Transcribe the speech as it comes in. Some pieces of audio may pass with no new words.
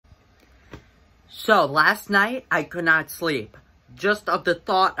So, last night, I could not sleep. Just of the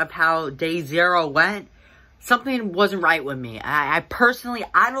thought of how day 0 went, something wasn't right with me. I personally,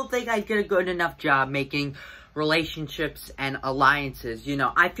 I don't think I did a good enough job making relationships and alliances. You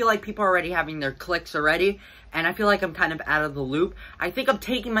know, I feel like people are already having their cliques already, and I feel like I'm kind of out of the loop. I think I'm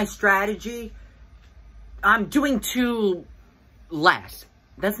taking my strategy, I'm doing too less.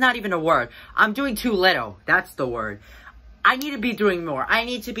 That's not even a word. I'm doing too little. That's the word. I need to be doing more. I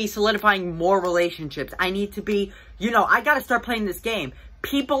need to be solidifying more relationships. I need to be, I gotta start playing this game.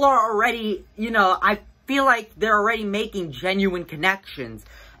 People are already, I feel like they're already making genuine connections.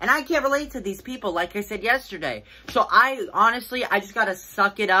 And I can't relate to these people, like I said yesterday. So honestly, I just gotta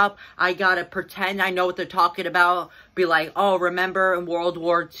suck it up. I gotta pretend I know what they're talking about. Be like, oh, remember in World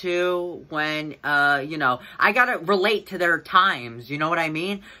War II when, I gotta relate to their times, you know what I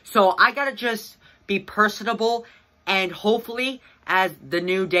mean? So I gotta just be personable, and hopefully, as the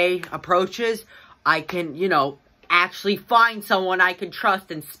new day approaches, I can, actually find someone I can trust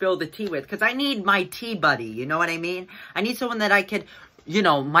and spill the tea with. Because I need my tea buddy, you know what I mean? I need someone that I could,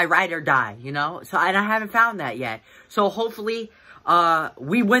 my ride or die, So, and I haven't found that yet. So, hopefully,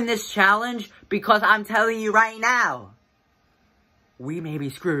 we win this challenge, because I'm telling you right now, we may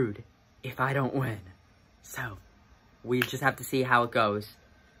be screwed if I don't win. So, we just have to see how it goes.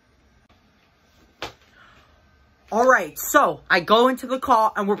 Alright, so, I go into the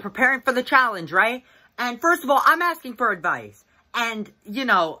call, and we're preparing for the challenge, right? And first of all, I'm asking for advice. And,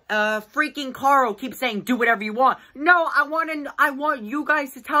 freaking Carl keeps saying, do whatever you want. No, I want you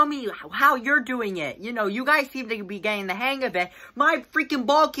guys to tell me how you're doing it. You guys seem to be getting the hang of it. My freaking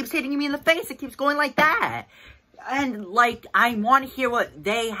ball keeps hitting me in the face. It keeps going like that. And, I want to hear what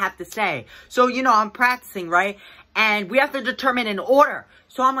they have to say. So, I'm practicing, right? And we have to determine an order.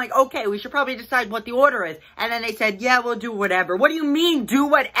 So I'm like, okay, we should probably decide what the order is. And then they said, yeah, we'll do whatever. What do you mean, do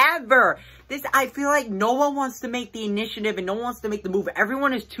whatever? I feel like no one wants to make the initiative and no one wants to make the move.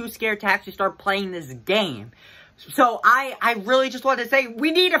 Everyone is too scared to actually start playing this game. So I really just wanted to say,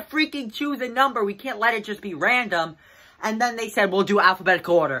 we need to freaking choose a number. We can't let it just be random. And then they said, we'll do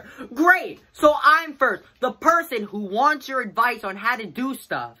alphabetical order. Great. So I'm first. The person who wants your advice on how to do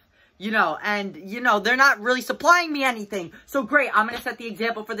stuff. They're not really supplying me anything. So great, I'm going to set the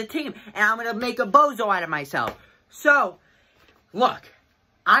example for the team. And I'm going to make a bozo out of myself. So, look,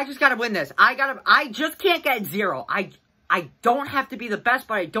 I just got to win this. I just can't get 0. I don't have to be the best,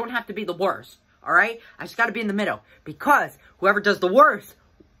 but I don't have to be the worst. Alright? I just got to be in the middle. Because whoever does the worst,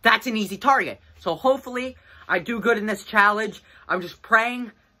 that's an easy target. So hopefully, I do good in this challenge. I'm just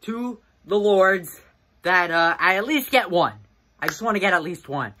praying to the Lords that I at least get 1. I just want to get at least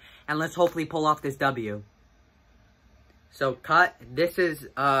 1. And let's hopefully pull off this W. So, cut. This is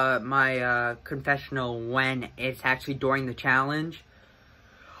my confessional when it's actually during the challenge.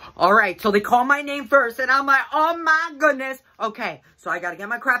 Alright, so they call my name first, and I'm like, oh my goodness. Okay, so I gotta get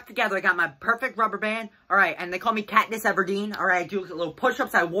my crap together. I got my perfect rubber band. Alright, and they call me Katniss Everdeen. Alright, I do little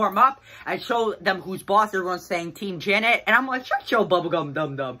push-ups, I warm up. I show them who's boss. Everyone's saying Team Janet. And I'm like, shut your bubblegum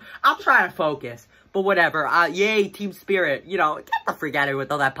dum-dum. I'm trying to focus. But whatever, yay, team spirit, get the freak out of here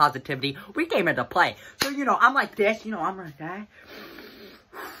with all that positivity. We came into play. So, I'm like this, I'm like that.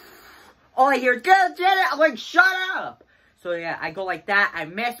 All I hear is, get it, I'm like, shut up. So, yeah, I go like that, I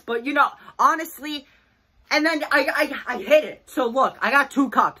miss, but, honestly, and then I hit it. So, look, I got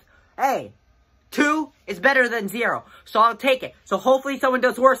 2 cups. Hey, 2 is better than 0, so I'll take it. So, hopefully someone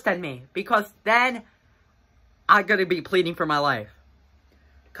does worse than me, because then I'm gonna be pleading for my life.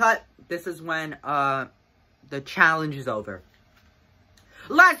 Cut. This is when, the challenge is over.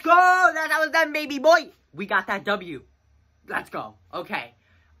 Let's go! That's how it's done, baby boy! We got that W. Let's go. Okay.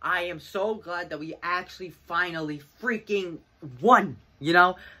 I am so glad that we actually finally freaking won,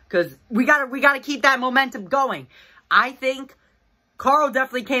 Because we gotta keep that momentum going. I think Carl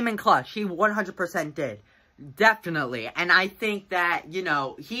definitely came in clutch. He 100% did. Definitely. And I think that,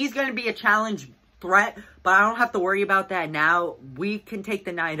 he's gonna be a challenge threat, but I don't have to worry about that now. We can take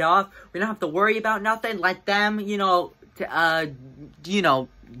the night off. We don't have to worry about nothing. Let them,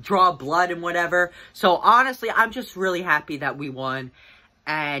 draw blood and whatever. So honestly, I'm just really happy that we won.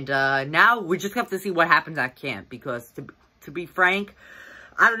 And now we just have to see what happens at camp, because to be frank,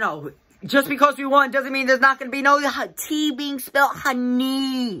 I don't know. Just because we won doesn't mean there's not going to be no tea being spilled,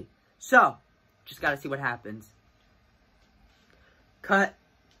 honey. So, just got to see what happens. Cut.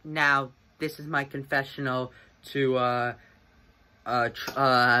 Now, this is my confessional to, when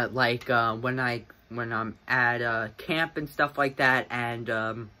I'm at, camp and stuff like that, and,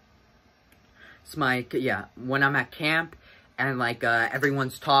 it's my, yeah, when I'm at camp, and,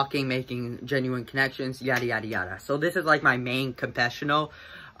 everyone's talking, making genuine connections, yada, yada, yada. So, this is, my main confessional.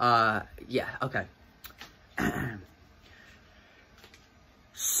 Yeah, okay.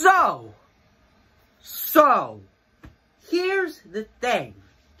 So, here's the thing.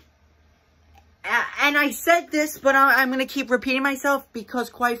 And I said this, but I'm going to keep repeating myself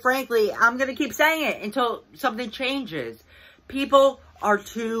because, quite frankly, I'm going to keep saying it until something changes. People are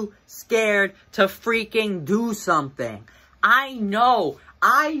too scared to freaking do something. I know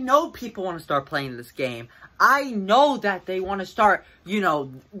people want to start playing this game. I know that they want to start, you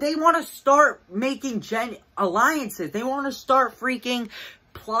know, they want to start making alliances. They want to start freaking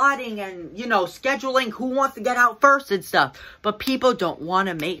plotting and, you know, scheduling who wants to get out first and stuff. But people don't want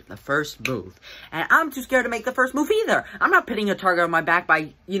to make the first move. And I'm too scared to make the first move either. I'm not putting a target on my back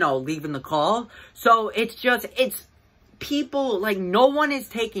by, you know, leaving the call. So it's people, like, no one is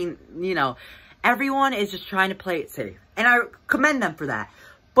taking, you know, everyone is just trying to play it safe. And I commend them for that.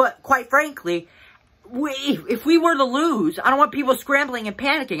 But quite frankly, if we were to lose, I don't want people scrambling and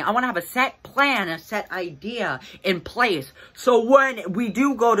panicking. I want to have a set plan, a set idea in place. So when we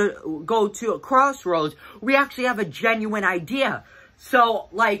do go to a crossroads, we actually have a genuine idea. So,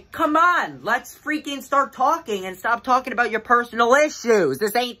 like, come on, let's freaking start talking and stop talking about your personal issues.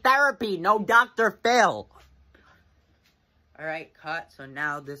 This ain't therapy, no Dr. Phil. Alright, cut. So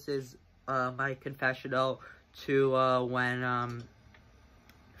now this is my confessional to when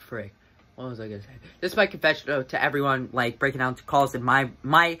frick. What was I gonna say? This is my confessional to everyone, like, breaking down to calls and my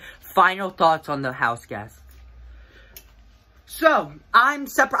final thoughts on the house guest. So, I'm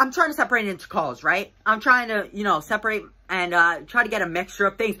trying to separate into calls, right? I'm trying to, you know, separate and try to get a mixture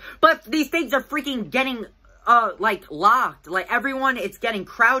of things. But these things are freaking getting like, locked. Like, everyone, it's getting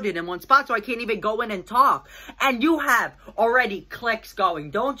crowded in one spot, so I can't even go in and talk. And you have already clicks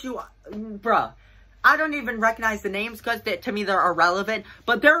going, don't you? Bruh. I don't even recognize the names because to me they're irrelevant,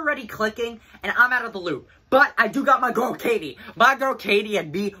 but they're already clicking and I'm out of the loop. But I do got my girl Katie. My girl Katie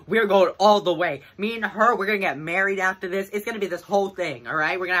and me, we're going all the way. Me and her, we're going to get married after this. It's going to be this whole thing,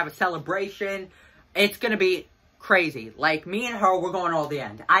 alright? We're going to have a celebration. It's going to be crazy. Like, me and her, we're going all the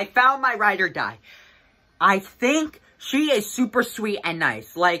end. I found my ride or die. I think she is super sweet and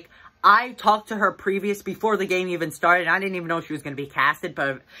nice. Like, I talked to her before the game even started. I didn't even know she was going to be casted,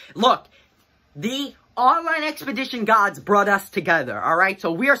 but look. The online expedition gods brought us together, alright?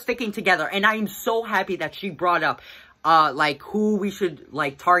 So we are sticking together, and I am so happy that she brought up, like, who we should,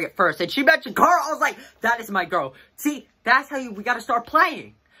 like, target first. And she mentioned Carl. I was like, that is my girl. See, that's how we gotta start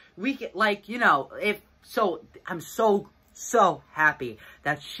playing. We get, like, you know, I'm so happy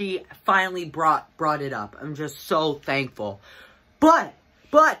that she finally brought it up. I'm just so thankful. But,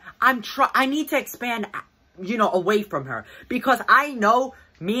 I need to expand, you know, away from her. Because I know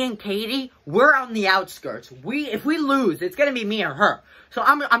me and Katie, we're on the outskirts. If we lose, it's gonna be me or her. So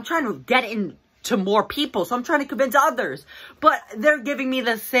I'm trying to get into more people. So I'm trying to convince others. But they're giving me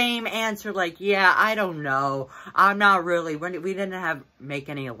the same answer. Like, yeah, I don't know. I'm not really. We didn't make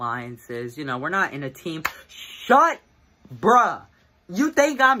any alliances. You know, we're not in a team. Bruh. You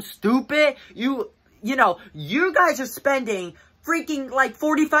think I'm stupid? You know, you guys are spending freaking, like,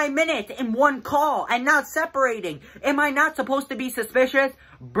 45 minutes in one call and not separating. Am I not supposed to be suspicious?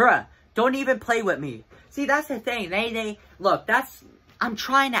 Bruh, don't even play with me. See, that's the thing. Look, I'm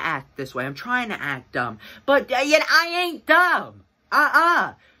trying to act this way. I'm trying to act dumb. But yet I ain't dumb.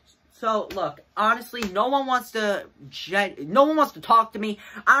 So, look, honestly, no one wants to talk to me.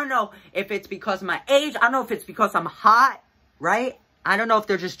 I don't know if it's because of my age. I don't know if it's because I'm hot, right? I don't know if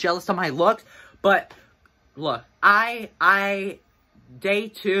they're just jealous of my looks. But, look, day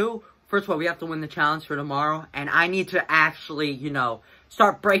 2, first of all, we have to win the challenge for tomorrow. And I need to actually, you know,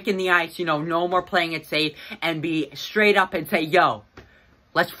 start breaking the ice, you know, no more playing it safe. And be straight up and say, yo,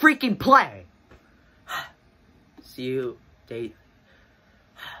 let's freaking play. See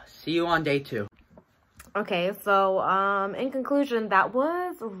you on day 2. Okay, so, in conclusion, that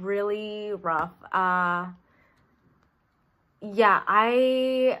was really rough. Yeah,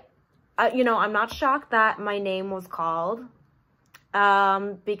 you know, I'm not shocked that my name was called,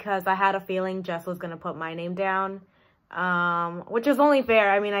 because I had a feeling Jess was going to put my name down, which is only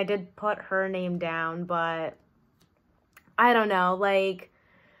fair. I mean, I did put her name down, but I don't know, like,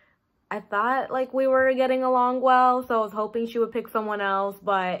 I thought, like, we were getting along well, so I was hoping she would pick someone else,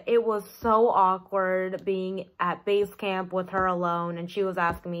 but it was so awkward being at base camp with her alone, and she was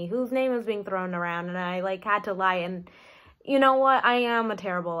asking me whose name is being thrown around, and I, like, had to lie, and you know what? I am a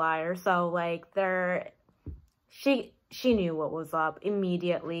terrible liar, so, like, she knew what was up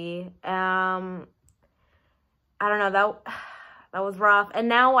immediately. I don't know, that was rough, and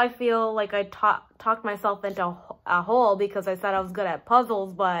now I feel like I talked myself into a hole because I said I was good at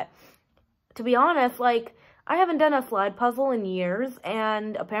puzzles, but to be honest, like, I haven't done a slide puzzle in years,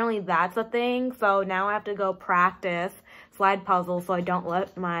 and apparently that's a thing. So now I have to go practice slide puzzles so I don't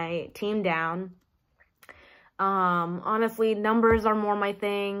let my team down. Honestly, numbers are more my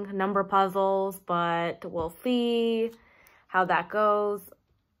thing, number puzzles, but we'll see how that goes.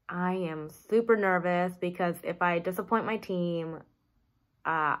 I am super nervous because if I disappoint my team,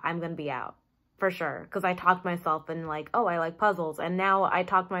 I'm going to be out for sure. Because I talked myself in like, oh, I like puzzles. And now I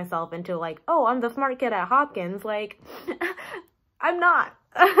talked myself into like, oh, I'm the smart kid at Hopkins. Like, I'm not.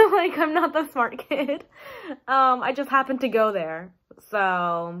 Like, I'm not the smart kid. I just happened to go there.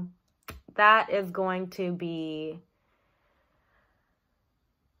 So that is going to be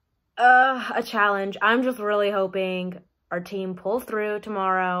a challenge. I'm just really hoping our team pulls through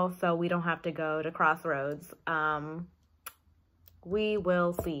tomorrow so we don't have to go to Crossroads. We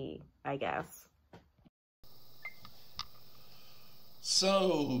will see, I guess.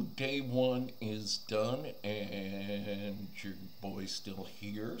 So, day one is done, and your boy's still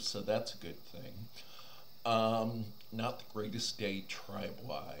here, so that's a good thing. Not the greatest day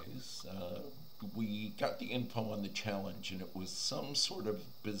tribe-wise. We got the info on the challenge, and it was some sort of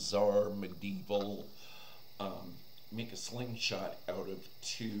bizarre medieval make a slingshot out of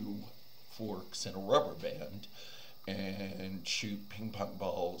 2 forks and a rubber band and shoot ping pong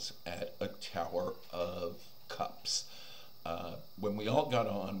balls at a tower of cups. When we all got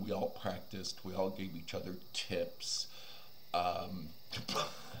on, we all practiced, we all gave each other tips,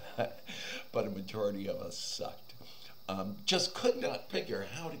 but a majority of us sucked. Just could not figure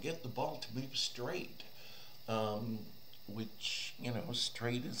how to get the ball to move straight, which, you know,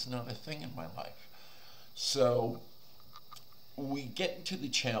 straight is not a thing in my life. So we get into the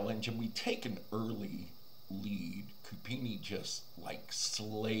challenge and we take an early lead. Cupini just like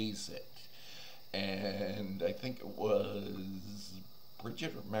slays it. And I think it was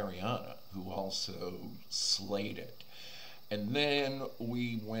Bridget or Mariana who also slayed it. And then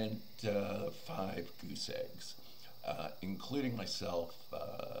we went 5 goose eggs, including myself.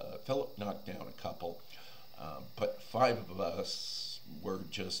 Philip knocked down a couple, but 5 of us were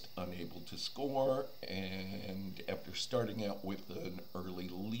just unable to score. And after starting out with an early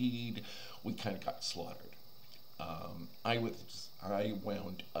lead, we kind of got slaughtered. I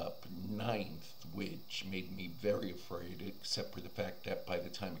wound up 9th, which made me very afraid, except for the fact that by the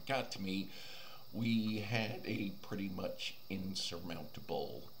time it got to me, we had a pretty much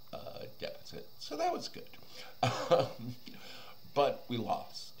insurmountable deficit. So that was good. But we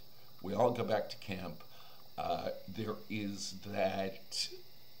lost. We all go back to camp. There is that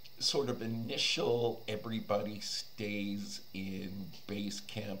sort of initial everybody stays in base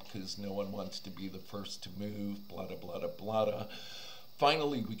camp because no one wants to be the first to move, blah, blah, blah, blah.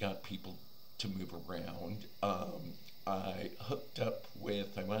 Finally, we got people to move around. I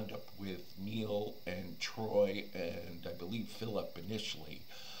wound up with Neil and Troy and I believe Philip initially.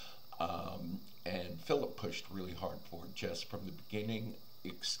 And Philip pushed really hard for it just from the beginning,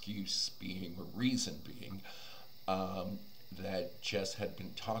 reason being, that Jess had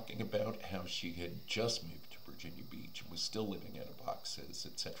been talking about how she had just moved to Virginia Beach, was still living out of boxes,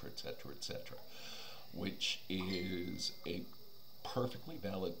 etc., etc., etc., which is a perfectly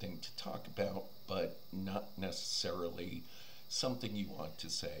valid thing to talk about, but not necessarily something you want to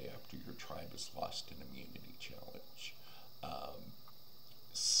say after your tribe has lost an immunity challenge.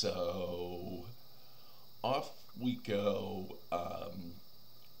 So off we go.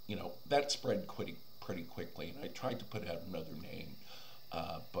 You know, that spread pretty quickly, and I tried to put out another name,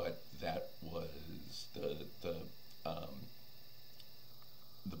 but that was the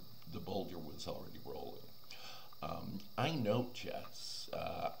boulder was already rolling. I know Jess.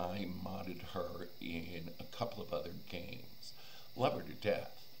 I modded her in a couple of other games. Love her to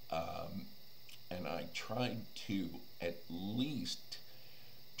death. And I tried to at least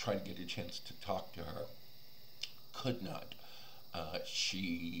try to get a chance to talk to her. Could not.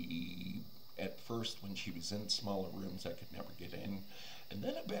 She, at first when she was in smaller rooms, I could never get in. And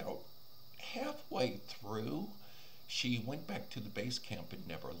then about halfway through, she went back to the base camp and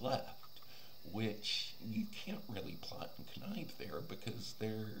never left, which you can't really plot and connive there because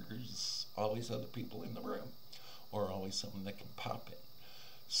there's always other people in the room or always someone that can pop it.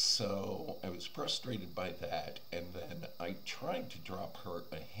 So I was frustrated by that, and then I tried to drop her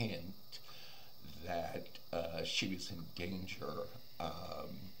a hint that she was in danger.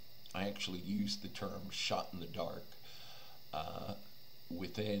 I actually used the term shot in the dark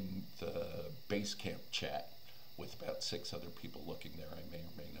within the base camp chat with about 6 other people looking there. I may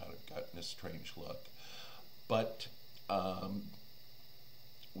or may not have gotten a strange look. But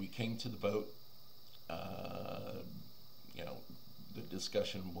we came to the vote. You know, the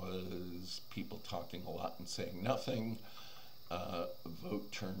discussion was people talking a lot and saying nothing. A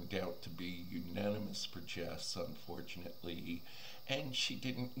vote turned out to be unanimous for Jess, unfortunately, and she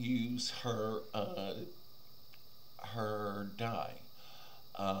didn't use her die.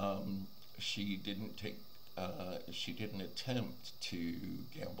 She didn't attempt to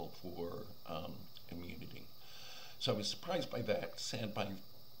gamble for immunity. So I was surprised by that, sad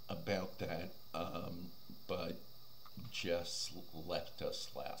about that, but Jess left us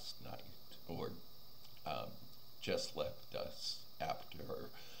last night, or Jess left us after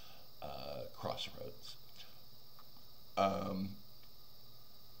Crossroads. I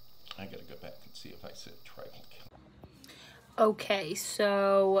gotta go back and see if I said tribal count. Okay,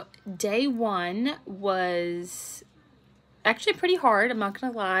 so day one was actually pretty hard, I'm not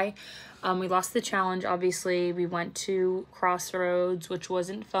gonna lie. We lost the challenge, obviously. We went to Crossroads, which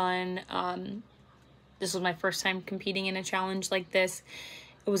wasn't fun. This was my first time competing in a challenge like this.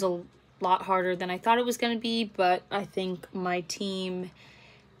 It was a lot harder than I thought it was going to be, but I think my team,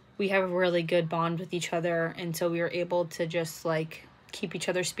 we have a really good bond with each other, and so we were able to just like keep each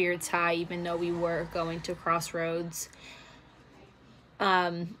other's spirits high even though we were going to Crossroads.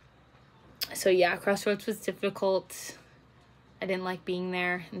 So yeah, Crossroads was difficult. I didn't like being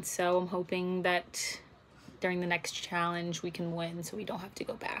there, and so I'm hoping that during the next challenge we can win so we don't have to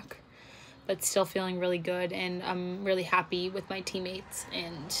go back. But still feeling really good, and I'm really happy with my teammates,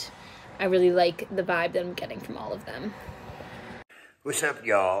 and I really like the vibe that I'm getting from all of them. What's up,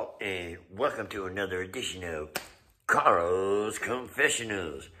 y'all, and welcome to another edition of Carl's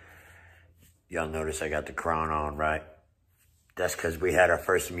Confessionals. Y'all notice I got the crown on, right? That's because we had our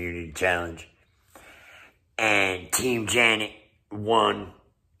first immunity challenge. And Team Janet won,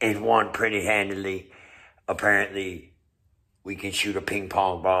 and won pretty handily. Apparently, we can shoot a ping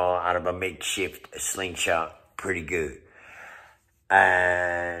pong ball out of a makeshift slingshot pretty good.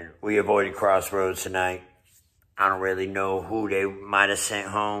 And we avoided Crossroads tonight. I don't really know who they might have sent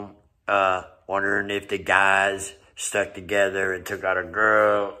home. Wondering if the guys stuck together and took out a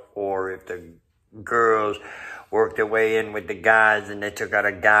girl, or if the girls worked their way in with the guys and they took out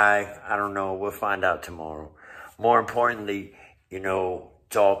a guy. I don't know. We'll find out tomorrow. More importantly, you know,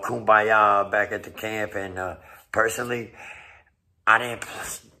 it's all kumbaya back at the camp. And personally, I didn't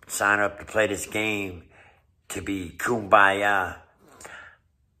sign up to play this game to be kumbaya.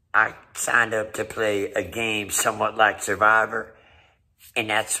 I signed up to play a game somewhat like Survivor, and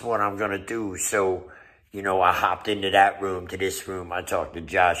that's what I'm going to do. So, you know, I hopped into that room, to this room. I talked to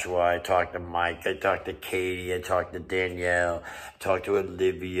Joshua, I talked to Mike, I talked to Katie, I talked to Danielle, I talked to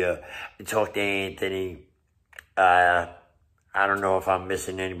Olivia, I talked to Anthony. I don't know if I'm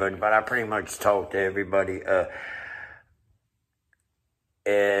missing anybody, but I pretty much talked to everybody.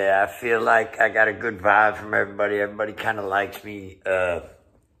 I feel like I got a good vibe from everybody. Everybody kind of likes me.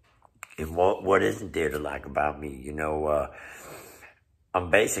 And what isn't there to like about me? You know, I'm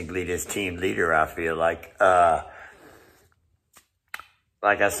basically this team leader, I feel like. Like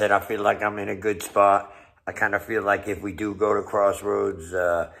I said, I feel like I'm in a good spot. I kind of feel like if we do go to Crossroads,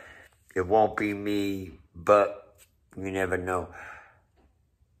 it won't be me, but you never know.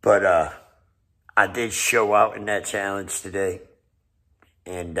 But I did show out in that challenge today.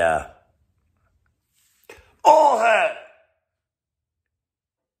 And all hat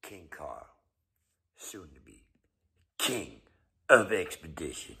King Carl, soon to be King of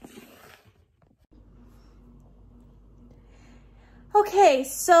Expedition. Okay,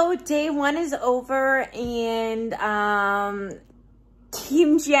 so day one is over, and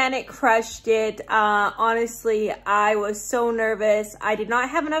Team Janet crushed it. Honestly, I was so nervous. I did not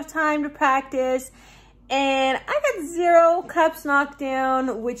have enough time to practice, and I got 0 cups knocked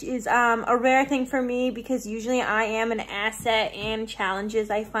down, which is a rare thing for me, because usually I am an asset in challenges.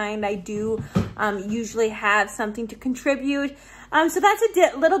 I find I do usually have something to contribute. So that's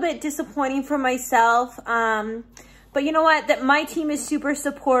a little bit disappointing for myself. But you know what? That my team is super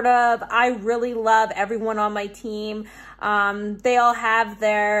supportive. I really love everyone on my team. They all have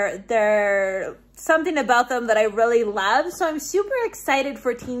their something about them that I really love. So I'm super excited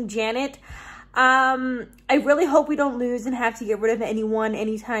for Team Janet. I really hope we don't lose and have to get rid of anyone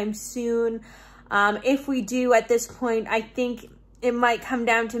anytime soon. If we do, at this point, I think it might come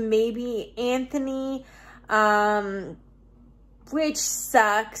down to maybe Anthony, which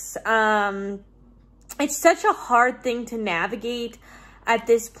sucks. It's such a hard thing to navigate at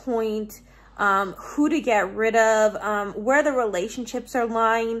this point, who to get rid of, where the relationships are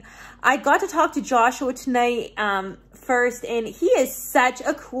lying. I got to talk to Joshua tonight first, and he is such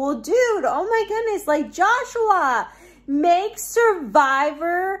a cool dude. Oh my goodness, like, Joshua, make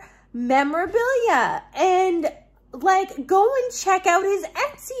Survivor memorabilia. And Like, go and check out his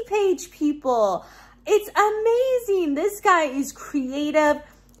Etsy page, people. It's amazing. This guy is creative.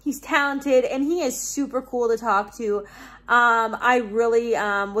 He's talented, and he is super cool to talk to. I really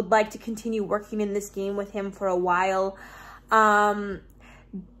would like to continue working in this game with him for a while.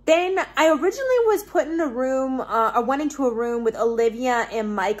 Then I originally was put in a room, I went into a room with Olivia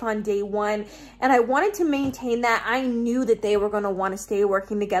and Mike on day one, and I wanted to maintain that. I knew that they were going to want to stay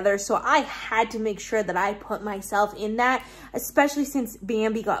working together, so I had to make sure that I put myself in that, especially since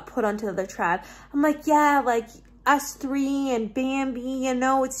Bambi got put onto the tribe. I'm like, yeah, like, us three and Bambi, you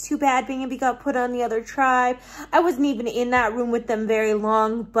know, it's too bad Bambi got put on the other tribe. I wasn't even in that room with them very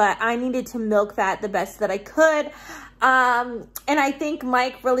long, but I needed to milk that the best that I could. And I think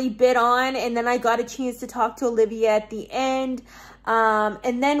Mike really bit on, and then I got a chance to talk to Olivia at the end.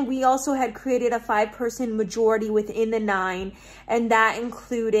 And then we also had created a 5-person majority within the 9, and that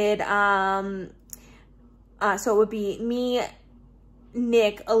included, so it would be me,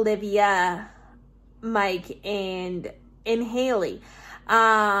 Nick, Olivia, Mike, and Haley.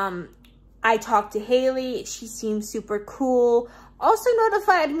 I talked to Haley. She seemed super cool. Also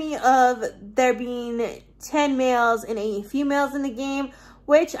notified me of there being 10 males and 8 females in the game,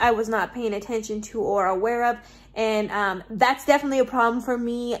 which I was not paying attention to or aware of. And that's definitely a problem for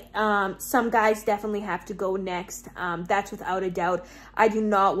me. Some guys definitely have to go next. That's without a doubt. I do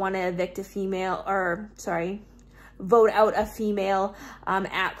not want to evict a female, or sorry, vote out a female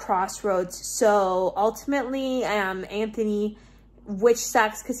at Crossroads. So ultimately, Anthony, which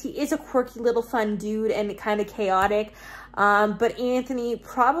sucks because he is a quirky little fun dude and kind of chaotic. But Anthony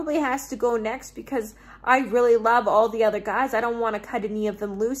probably has to go next because I really love all the other guys. I don't want to cut any of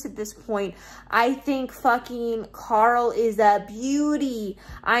them loose at this point. I think fucking Carl is a beauty.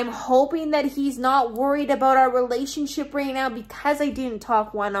 I'm hoping that he's not worried about our relationship right now because I didn't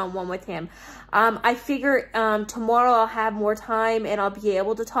talk one-on-one with him. I figure tomorrow I'll have more time and I'll be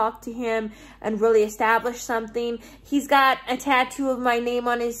able to talk to him and really establish something. He's got a tattoo of my name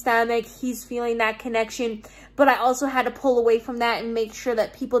on his stomach. He's feeling that connection. But I also had to pull away from that and make sure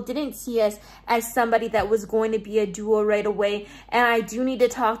that people didn't see us as somebody that was going to be a duo right away. And I do need to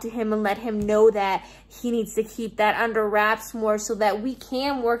talk to him and let him know that he needs to keep that under wraps more so that we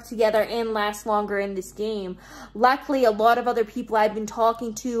can work together and last longer in this game. Luckily, a lot of other people I've been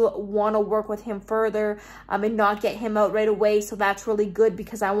talking to want to work with him further and not get him out right away. So that's really good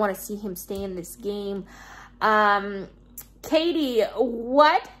because I want to see him stay in this game. Katie,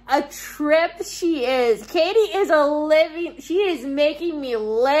 what a trip she is. Katie is she is making me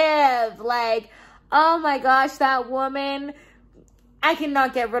live. Like, oh my gosh, that woman, I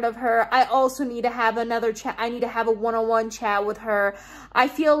cannot get rid of her. I also need to have another chat. I need to have a one-on-one chat with her. I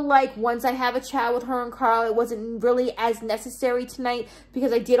feel like once I have a chat with her and Carl, it wasn't really as necessary tonight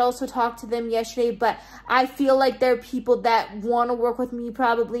because I did also talk to them yesterday, but I feel like there are people that want to work with me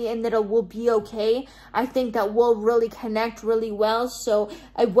probably and that it will be okay. I think that we'll really connect really well, so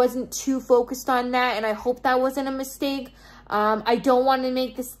I wasn't too focused on that, and I hope that wasn't a mistake. I don't want to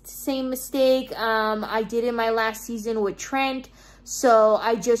make the same mistake I did in my last season with Trent. So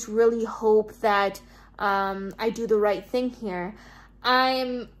I just really hope that I do the right thing here.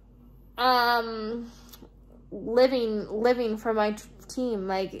 I'm living for my team.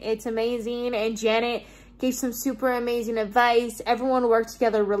 Like, it's amazing. And Janet gave some super amazing advice. Everyone worked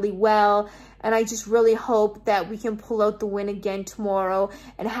together really well. And I just really hope that we can pull out the win again tomorrow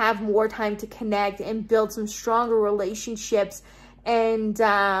and have more time to connect and build some stronger relationships and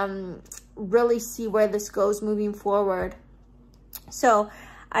really see where this goes moving forward. So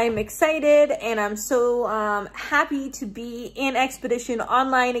I'm excited and I'm so happy to be in Expedition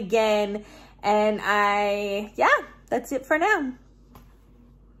Online again. And yeah, that's it for now.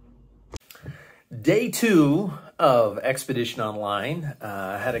 Day 2 of Expedition Online.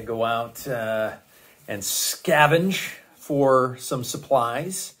 I had to go out and scavenge for some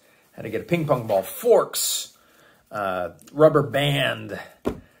supplies. Had to get a ping pong ball, forks, rubber band,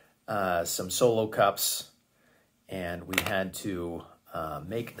 some solo cups, and we had to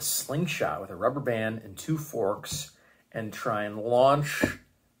make a slingshot with a rubber band and 2 forks and try and launch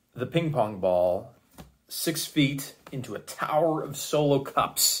the ping pong ball 6 feet into a tower of solo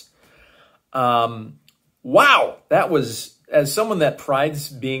cups. Wow, that was, as someone that prides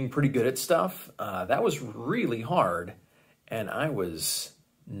being pretty good at stuff, that was really hard, and I was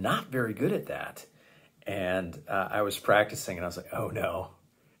not very good at that. And I was practicing, and I was like, oh no,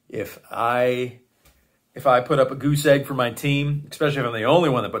 if I put up a goose egg for my team, especially if I'm the only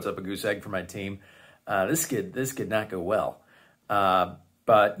one that puts up a goose egg for my team, this could not go well.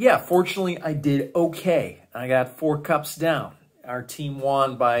 But yeah, fortunately I did okay. I got 4 cups down. Our team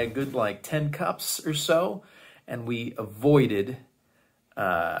won by a good like 10 cups or so. and we avoided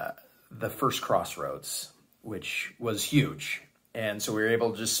the first crossroads, which was huge. And so we were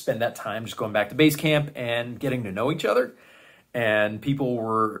able to just spend that time just going back to base camp and getting to know each other. And people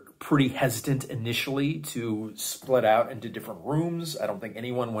were pretty hesitant initially to split out into different rooms. I don't think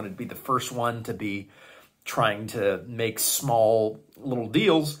anyone wanted to be the first one to be trying to make small little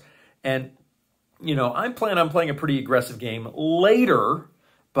deals. And, you know, I plan on playing a pretty aggressive game later,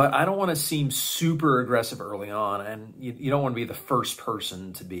 but I don't want to seem super aggressive early on. And you don't want to be the first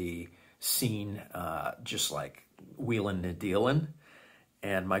person to be seen just like wheeling and dealing.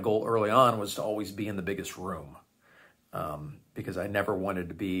 And my goal early on was to always be in the biggest room. Because I never wanted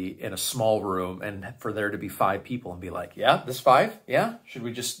to be in a small room and for there to be 5 people and be like, yeah, this 5? Yeah. Should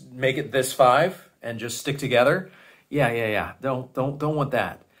we just make it this 5 and just stick together? Yeah. Don't want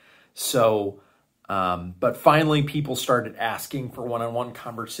that. So, but finally people started asking for one-on-one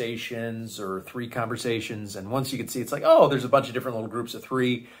conversations or 3 conversations. And once you could see, it's like, oh, there's a bunch of different little groups of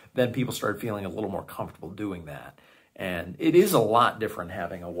 3, then people started feeling a little more comfortable doing that. And it is a lot different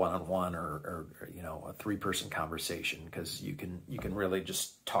having a one-on-one or you know, a 3-person conversation, because you can really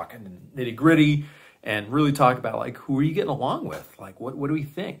just talk in the nitty-gritty and really talk about, like, who are you getting along with? Like, what do we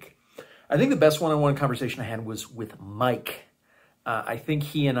think? I think the best one-on-one conversation I had was with Mike. I think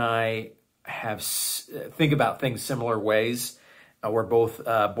he and I think about things similar ways. We're both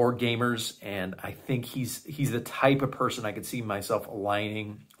board gamers, and I think he's the type of person I could see myself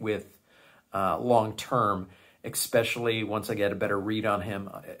aligning with long-term, especially once I get a better read on him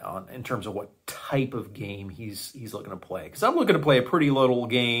in terms of what type of game he's looking to play. Because I'm looking to play a pretty little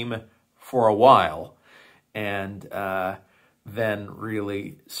game for a while, and then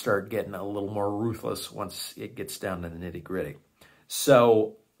really start getting a little more ruthless once it gets down to the nitty-gritty.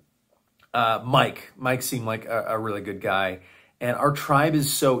 So Mike seemed like a really good guy. And our tribe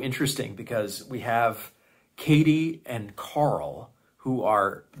is so interesting because we have Katie and Carl, who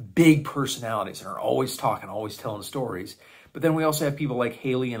are big personalities and are always talking, always telling stories. But then we also have people like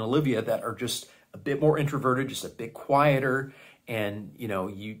Haley and Olivia that are just a bit more introverted, just a bit quieter. And, you know,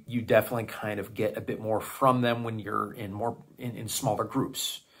 you definitely kind of get a bit more from them when you're in smaller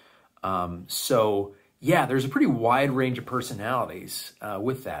groups. So yeah, there's a pretty wide range of personalities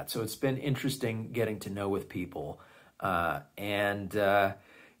with that. So it's been interesting getting to know with people.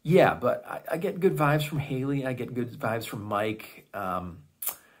 Yeah, but I get good vibes from Haley. I get good vibes from Mike.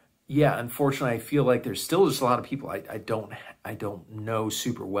 Yeah, unfortunately, I feel like there's still just a lot of people I don't know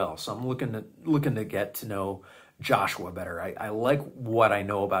super well. So I'm looking to get to know Joshua better. I like what I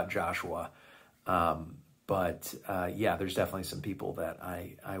know about Joshua, but yeah, there's definitely some people that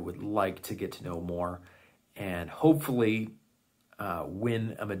I would like to get to know more, and hopefully,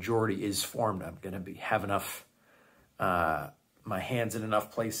 when a majority is formed, I'm going to have enough. My hands in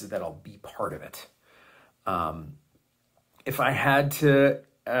enough places that I'll be part of it. If I had to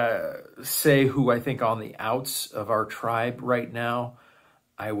say who I think on the outs of our tribe right now,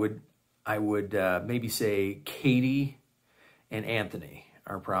 I would maybe say Katie and Anthony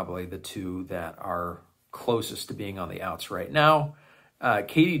are probably the 2 that are closest to being on the outs right now.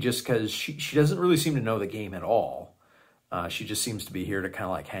 Katie, just because she doesn't really seem to know the game at all. She just seems to be here to kind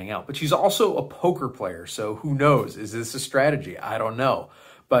of like hang out. But she's also a poker player, so who knows? Is this a strategy? I don't know.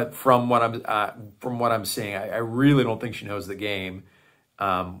 But from what I'm seeing, I really don't think she knows the game.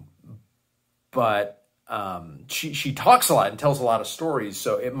 But she talks a lot and tells a lot of stories,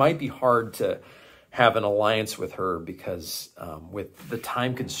 so it might be hard to have an alliance with her because with the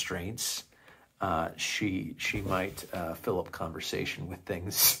time constraints, she might fill up conversation with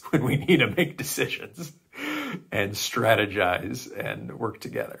things when we need to make decisions and strategize and work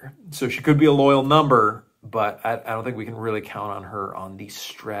together. So she could be a loyal number, but I don't think we can really count on her on the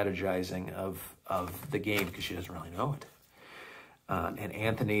strategizing of the game because she doesn't really know it. And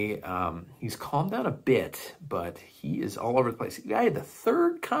Anthony, he's calmed down a bit, but he is all over the place. I had the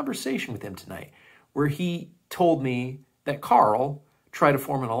 3rd conversation with him tonight where he told me that Carl tried to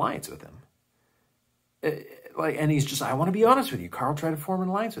form an alliance with him. And he's just, I want to be honest with you. Carl tried to form an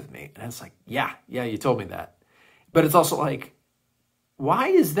alliance with me. And it's like, yeah, you told me that. But it's also like, why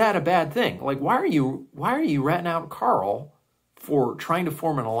is that a bad thing? Like, why are you ratting out Carl for trying to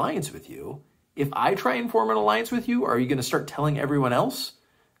form an alliance with you? If I try and form an alliance with you, are you going to start telling everyone else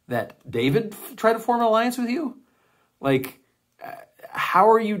that David tried to form an alliance with you? Like, how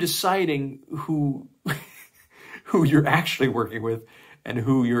are you deciding who you're actually working with and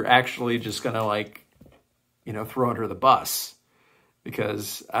who you're actually just going to, like, you know, throw under the bus?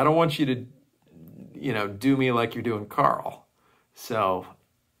 Because I don't want you to, you know, do me like you're doing Carl. So,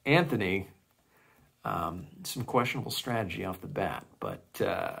 Anthony, some questionable strategy off the bat, but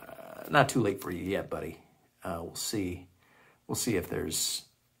not too late for you yet, buddy. we'll see if there's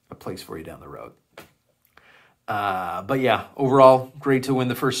a place for you down the road. But yeah, overall, great to win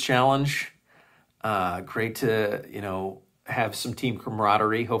the first challenge. Great to, have some team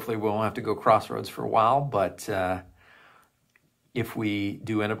camaraderie. Hopefully we won't have to go Crossroads for a while, but if we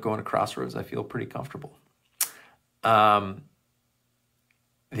do end up going to Crossroads, I feel pretty comfortable. The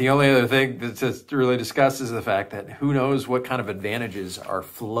only other thing to really discuss is the fact that who knows what kind of advantages are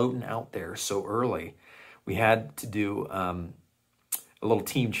floating out there so early. We had to do a little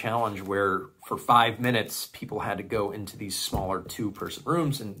team challenge where for 5 minutes, people had to go into these smaller 2-person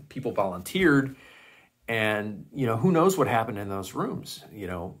rooms, and people volunteered. And, who knows what happened in those rooms?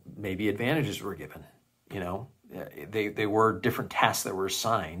 Maybe advantages were given, they were different tasks that were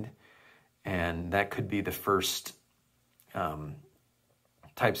assigned, and that could be the first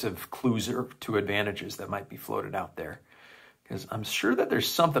types of clues to advantages that might be floated out there. Because I'm sure that there's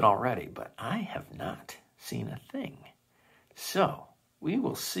something already, but I have not seen a thing. So we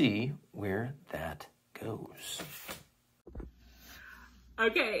will see where that goes.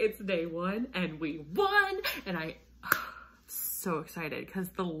 Okay, it's day 1 and we won, and I'm so excited because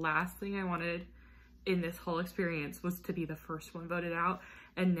the last thing I wanted in this whole experience was to be the first one voted out,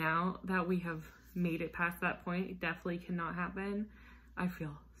 and now that we have made it past that point, it definitely cannot happen. I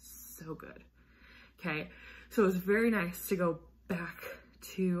feel so good. Okay, so it was very nice to go back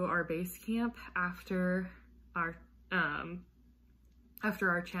to our base camp after our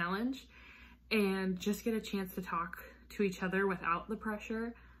challenge and just get a chance to talk to each other without the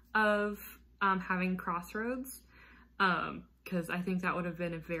pressure of having Crossroads, because I think that would have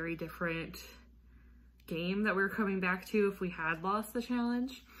been a very different game that we were coming back to if we had lost the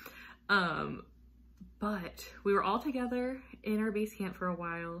challenge. But we were all together in our base camp for a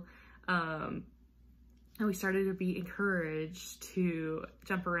while, and we started to be encouraged to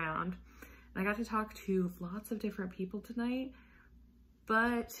jump around. And I got to talk to lots of different people tonight,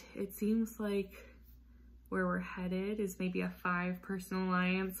 but it seems like where we're headed is maybe a 5-person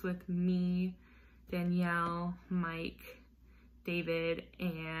alliance with me, Danielle, Mike, David,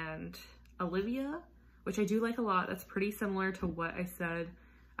 and Olivia, which I do like a lot. That's pretty similar to what I said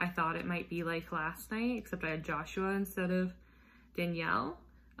I thought it might be like last night, except I had Joshua instead of Danielle.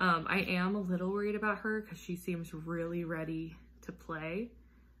 I am a little worried about her because she seems really ready to play,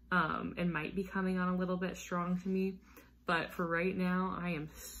 and might be coming on a little bit strong to me. But for right now, I am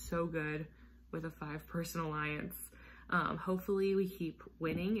so good with a 5-person alliance. Hopefully we keep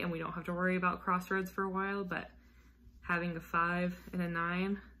winning and we don't have to worry about Crossroads for a while, but having a 5 and a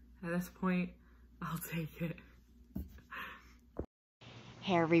 9 at this point, I'll take it.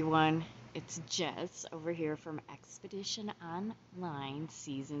 Hey everyone, it's Jess over here from Expedition Online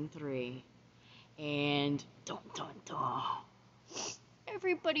Season 3. And dun dun dun,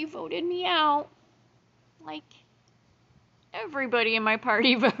 everybody voted me out. Like, everybody in my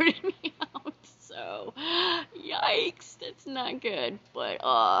party voted me out. So, yikes, that's not good. But,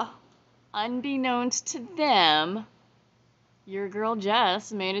 unbeknownst to them, your girl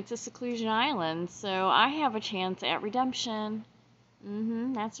Jess made it to Seclusion Island. So, I have a chance at redemption.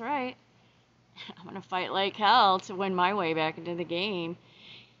 That's right. I'm gonna fight like hell to win my way back into the game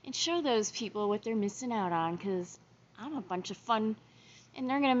and show those people what they're missing out on, because I'm a bunch of fun and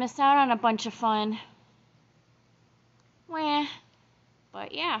they're gonna miss out on a bunch of fun. Wah.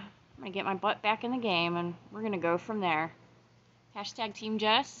 But yeah, I'm gonna get my butt back in the game and we're gonna go from there. Hashtag Team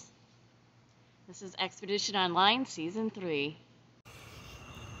Jess. This is Expedition Online Season 3.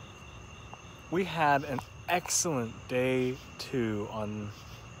 We had an excellent day 2 on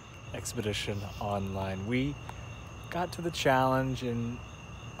Expedition Online. We got to the challenge and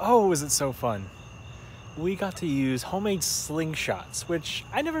oh, was it so fun. We got to use homemade slingshots, which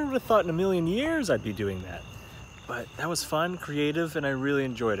I never would have thought in a million years I'd be doing that. But that was fun, creative, and I really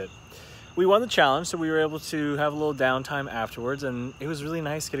enjoyed it. We won the challenge, so we were able to have a little downtime afterwards, and it was really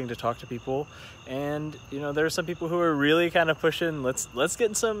nice getting to talk to people. And there are some people who are really kind of pushing, let's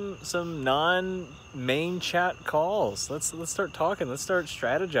get some non-main chat calls. Let's start talking, let's start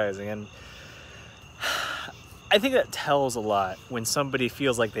strategizing. And I think that tells a lot when somebody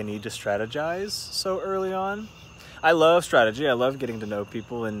feels like they need to strategize so early on. I love strategy. I love getting to know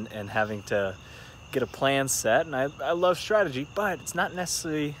people and having to get a plan set, and I love strategy, but it's not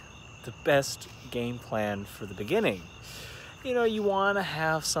necessarily the best game plan for the beginning. You want to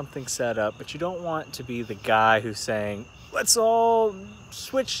have something set up, but you don't want to be the guy who's saying, let's all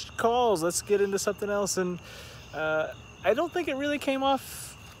switch calls, let's get into something else. And I don't think it really came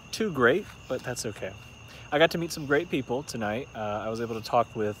off too great, but that's okay. I got to meet some great people tonight. I was able to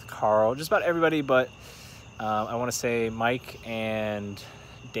talk with Carl, just about everybody, but I want to say Mike and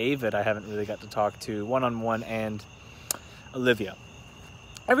David I haven't really got to talk to one-on-one, and Olivia.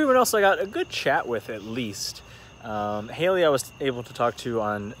 Everyone else I got a good chat with, at least. Haley I was able to talk to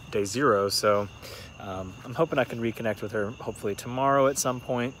on day 0, so I'm hoping I can reconnect with her hopefully tomorrow at some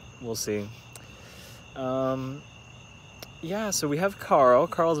point. We'll see. Yeah, so we have Carl.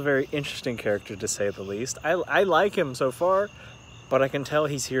 Carl's a very interesting character, to say the least. I like him so far, but I can tell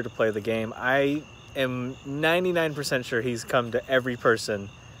he's here to play the game. I am 99% sure he's come to every person,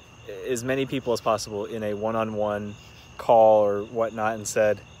 as many people as possible, in a one-on-one call or whatnot, and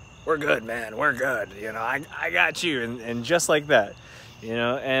said, "We're good, man, we're good, you know, I got you," and just like that, you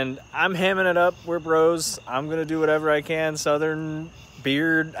know. And I'm hamming it up, we're bros, I'm gonna do whatever I can, Southern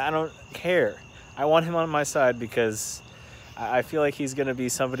beard, I don't care. I want him on my side because I feel like he's gonna be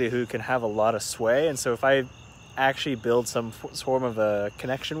somebody who can have a lot of sway, and so if I actually build some form of a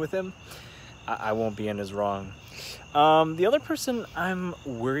connection with him, I won't be in as wrong. The other person I'm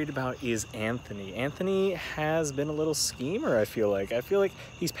worried about is Anthony. Anthony has been a little schemer, I feel like. I feel like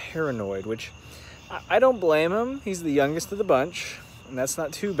he's paranoid, which I don't blame him. He's the youngest of the bunch, and that's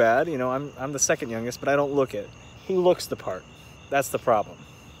not too bad. You know, I'm the second youngest, but I don't look it. He looks the part. That's the problem.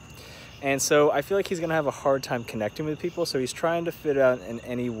 And so I feel like he's going to have a hard time connecting with people, so he's trying to fit out in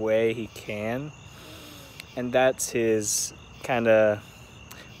any way he can. And that's his kind of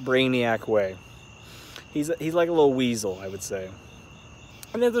brainiac way. He's like a little weasel, I would say.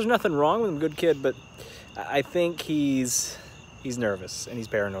 And there's nothing wrong with him, good kid, but I think he's nervous and he's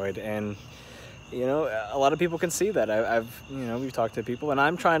paranoid, and you know, a lot of people can see that. We've talked to people, and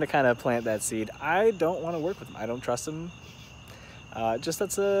I'm trying to kind of plant that seed. I don't want to work with him. I don't trust him. Just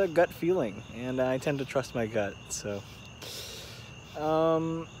that's a gut feeling, and I tend to trust my gut. So,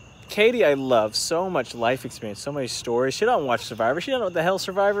 Katie, I love so much life experience, so many stories. She don't watch Survivor. She don't know what the hell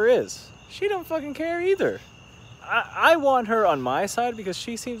Survivor is. She don't fucking care either. I want her on my side because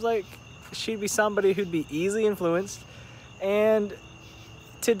she seems like she'd be somebody who'd be easily influenced. And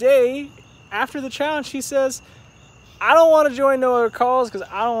today, after the challenge, she says, "I don't want to join no other calls because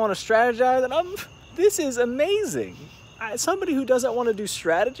I don't want to strategize." And this is amazing. Somebody who doesn't want to do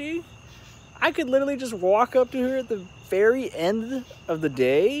strategy, I could literally just walk up to her at the very end of the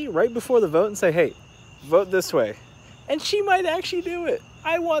day, right before the vote, and say, "Hey, vote this way." And she might actually do it.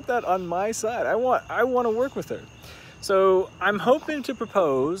 I want that on my side. I want to work with her. So I'm hoping to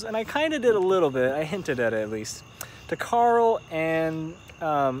propose, and I kind of did a little bit, I hinted at it at least, to Carl, and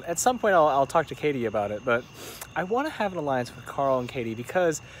at some point I'll talk to Katie about it, but I want to have an alliance with Carl and Katie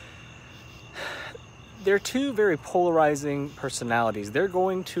because they're two very polarizing personalities. They're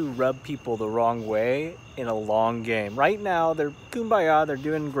going to rub people the wrong way in a long game. Right now, they're kumbaya, they're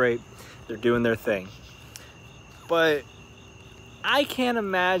doing great, they're doing their thing. But I can't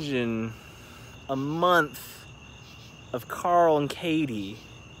imagine a month of Carl and Katie,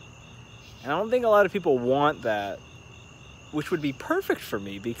 and I don't think a lot of people want that, which would be perfect for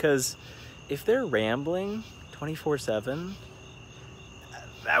me, because if they're rambling 24/7,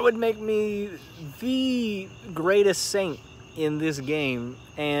 that would make me the greatest saint in this game,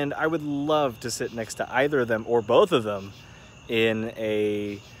 and I would love to sit next to either of them or both of them in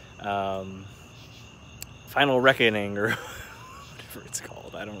a Final Reckoning, or whatever it's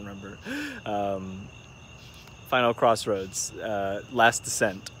called, I don't remember. Final Crossroads, Last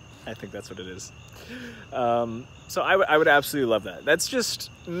Descent, I think that's what it is. So I would absolutely love that. That's just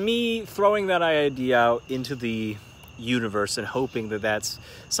me throwing that idea out into the universe and hoping that that's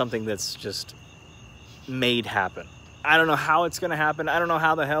something that's just made happen. I don't know how it's going to happen. I don't know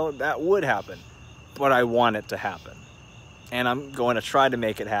how the hell that would happen, but I want it to happen. And I'm going to try to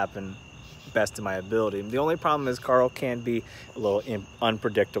make it happen best of my ability. The only problem is Carl can be a little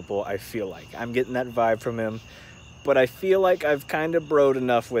unpredictable, I feel like. I'm getting that vibe from him, but I feel like I've kind of broed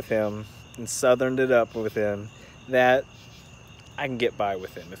enough with him and southerned it up with him that I can get by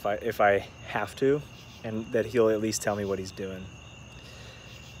with him if I have to, and that he'll at least tell me what he's doing.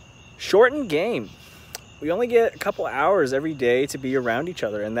 Shortened game. We only get a couple hours every day to be around each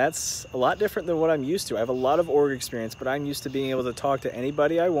other, and that's a lot different than what I'm used to. I have a lot of org experience, but I'm used to being able to talk to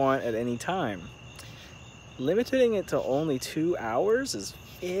anybody I want at any time. Limiting it to only 2 hours is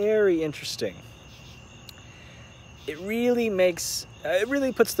very interesting. It really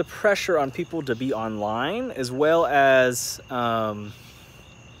puts the pressure on people to be online, as well as to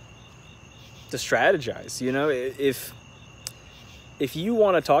strategize. You know, if you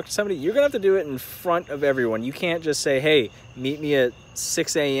want to talk to somebody, you're gonna have to do it in front of everyone. You can't just say, "Hey, meet me at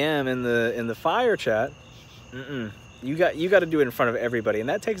 6 a.m. in the fire chat." You got to do it in front of everybody, and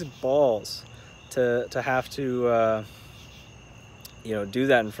that takes balls to have to you know, do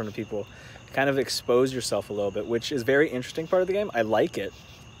that in front of people, kind of expose yourself a little bit, which is a very interesting part of the game. I like it.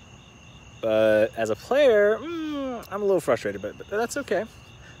 But as a player, I'm a little frustrated, but that's okay.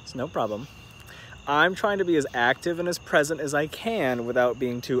 It's no problem. I'm trying to be as active and as present as I can without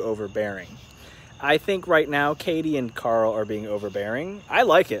being too overbearing. I think right now, Katie and Carl are being overbearing. I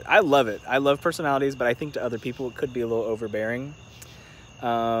like it. I love it. I love personalities, but I think to other people it could be a little overbearing.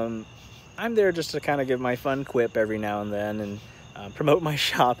 I'm there just to kind of give my fun quip every now and then and promote my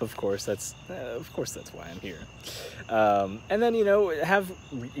shop, of course. That's why I'm here. And then, you know, have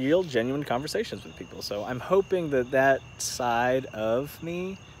real, genuine conversations with people. So I'm hoping that that side of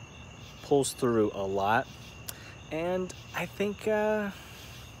me pulls through a lot. And I think I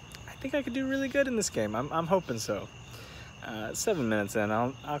could do really good in this game. I'm hoping so. 7 minutes in,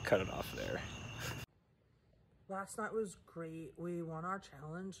 I'll cut it off there. Last night was great. We won our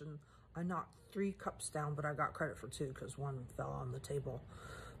challenge, and I knocked 3 cups down, but I got credit for 2 because 1 fell on the table.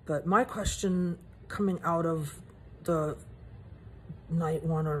 But my question coming out of the night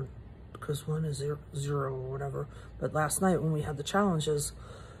 1, or because 1 is 0 or whatever, but last night when we had the challenges,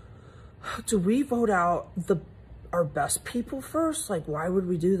 do we vote out our best people first? Like, why would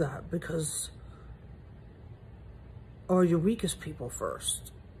we do that? Because, or your weakest people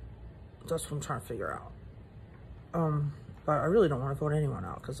first? That's what I'm trying to figure out. But I really don't want to vote anyone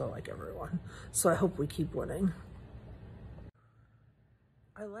out because I like everyone. So I hope we keep winning.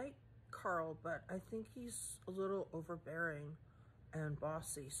 I like Carl, but I think he's a little overbearing and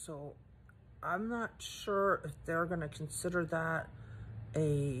bossy. So I'm not sure if they're going to consider that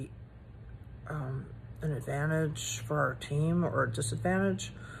an advantage for our team or a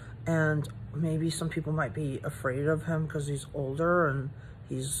disadvantage. And maybe some people might be afraid of him because he's older and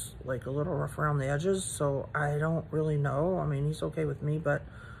he's like a little rough around the edges. So I don't really know. I mean, he's okay with me, but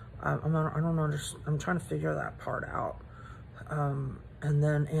I don't understand. I'm trying to figure that part out. And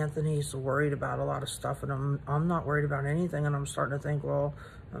then Anthony's worried about a lot of stuff, and I'm not worried about anything. And I'm starting to think, well,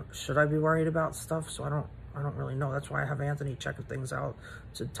 should I be worried about stuff? So I don't really know. That's why I have Anthony checking things out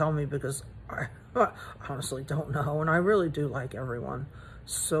to tell me, because I honestly don't know. And I really do like everyone.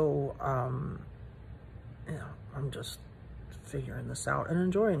 So, you know, I'm just figuring this out and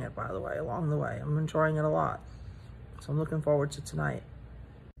enjoying it, by the way, along the way. I'm enjoying it a lot. So I'm looking forward to tonight.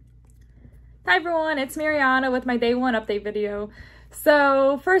 Hi everyone, it's Mariana with my day 1 update video.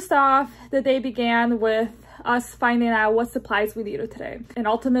 So first off, the day began with us finding out what supplies we needed today. And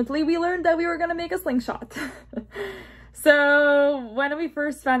ultimately we learned that we were gonna make a slingshot. So when we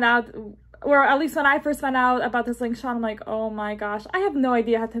first found out, or at least when I first found out about the slingshot, I'm like, oh my gosh, I have no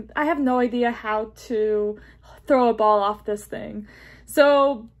idea how to throw a ball off this thing.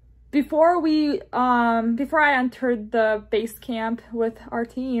 So before I entered the base camp with our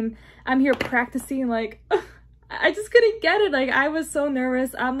team, I'm here practicing, like, I just couldn't get it. Like, I was so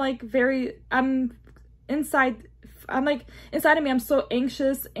nervous. Inside of me, I'm so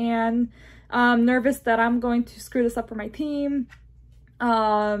anxious and nervous that I'm going to screw this up for my team.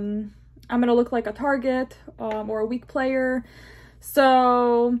 I'm gonna look like a target or a weak player.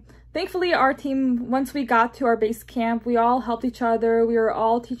 So thankfully our team, once we got to our base camp, we all helped each other. We were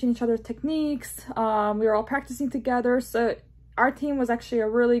all teaching each other techniques. We were all practicing together. So our team was actually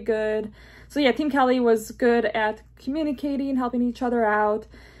Team Kelly was good at communicating, helping each other out.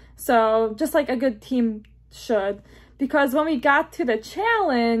 So just like a good team should. Because when we got to the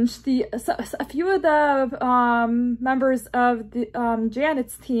challenge, a few of the members of the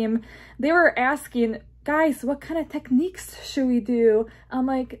Janet's team, they were asking, guys, what kind of techniques should we do?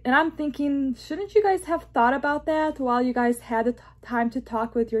 I'm thinking, shouldn't you guys have thought about that while you guys had the time to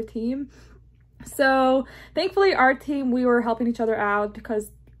talk with your team? So thankfully our team, we were helping each other out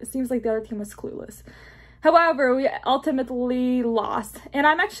because it seems like the other team was clueless. However, we ultimately lost. And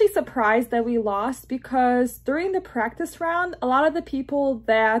I'm actually surprised that we lost because during the practice round, a lot of the people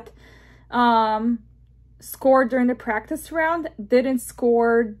that scored during the practice round didn't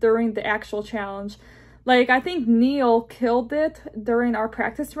score during the actual challenge. Like, I think Neil killed it during our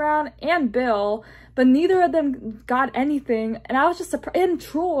practice round and Bill, but neither of them got anything. And I was just surprised. And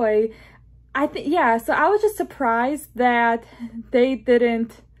Troy, so I was just surprised that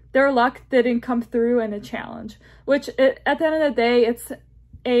their luck didn't come through in the challenge, which at the end of the day, it's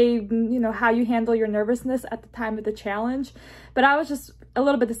how you handle your nervousness at the time of the challenge. But I was just a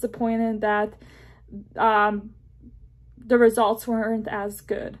little bit disappointed that the results weren't as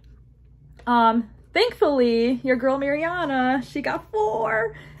good. Thankfully, your girl Mariana, she got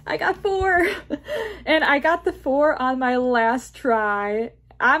 4. I got 4. And I got the 4 on my last try.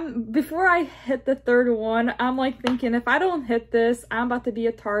 before I hit the third one, I'm like thinking, if I don't hit this, I'm about to be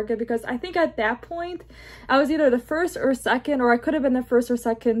a target, because I think at that point I was either the first or second, or I could have been the first or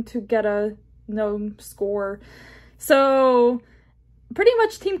second to get a no score. So pretty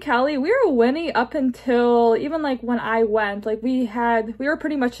much Team Kelly, we were winning up until even like when I went, like we were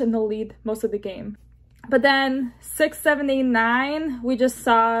pretty much in the lead most of the game. But then 6, 7, 8, 9, we just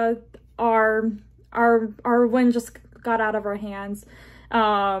saw our win just got out of our hands.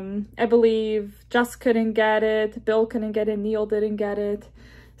 I believe Jess couldn't get it, Bill couldn't get it, Neil didn't get it.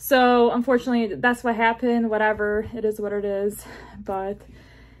 So unfortunately, that's what happened. Whatever, it is what it is. But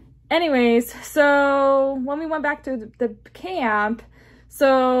anyways, so when we went back to the camp,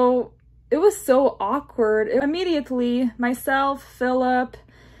 so it was so awkward. Immediately, myself, Philip,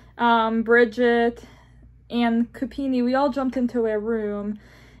 Bridget, and Kupini, we all jumped into a room,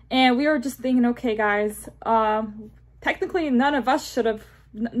 and we were just thinking, okay guys, technically none of us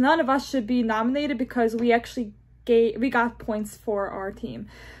should be nominated, because we actually got points for our team.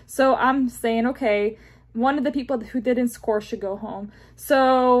 So I'm saying, okay, one of the people who didn't score should go home.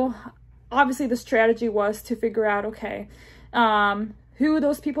 So obviously the strategy was to figure out, okay, who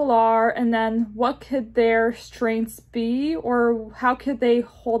those people are, and then what could their strengths be, or how could they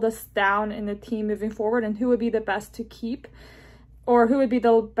hold us down in the team moving forward, and who would be the best to keep, or who would be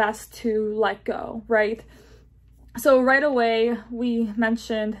the best to let go, right? So right away we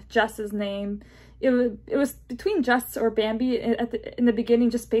mentioned Jess's name. It was between Jess or Bambi in the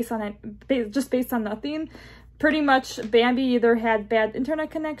beginning, just based on nothing. Pretty much Bambi either had bad internet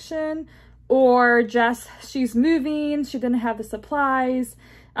connection, or Jess, she's moving, she didn't have the supplies,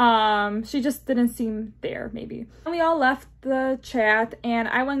 she just didn't seem there, maybe. We all left the chat, and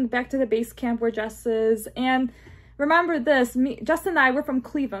I went back to the base camp where Jess is, and remember this, Jess and I were from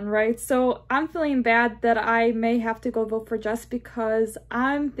Cleveland, right? So I'm feeling bad that I may have to go vote for Jess, because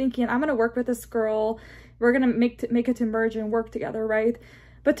I'm thinking I'm gonna work with this girl, we're gonna make it to merge and work together, right?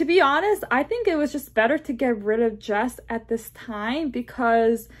 But to be honest, I think it was just better to get rid of Jess at this time,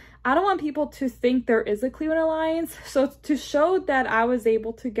 because I don't want people to think there is a Cleveland Alliance. So to show that I was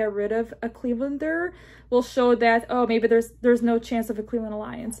able to get rid of a Clevelander will show that, oh, maybe there's no chance of a Cleveland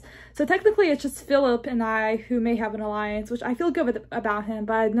Alliance. So technically it's just Philip and I who may have an alliance, which I feel good about him,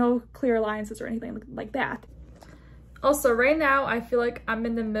 but no clear alliances or anything like that. Also, right now I feel like I'm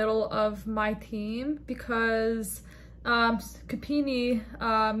in the middle of my team, because Capini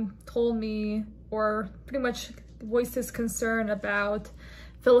told me, or pretty much voiced his concern about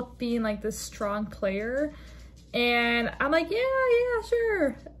Philip being like this strong player, and I'm like, yeah,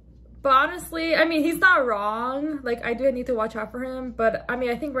 sure. But honestly, I mean, he's not wrong. Like, I do need to watch out for him, but I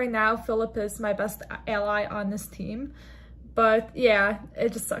mean, I think right now Philip is my best ally on this team. But yeah,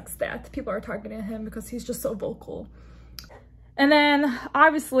 it just sucks that people are targeting him because he's just so vocal. And then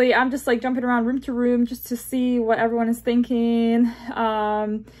obviously I'm just like jumping around room to room just to see what everyone is thinking.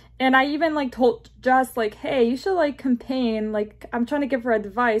 And I even like told Jess, like, hey, you should like campaign. Like, I'm trying to give her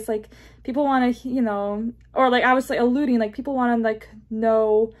advice. Like, people want to, you know, or like I was like alluding, like people want to like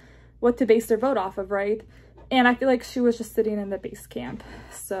know what to base their vote off of, right? And I feel like she was just sitting in the base camp.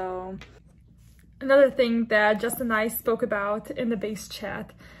 So another thing that Jess and I spoke about in the base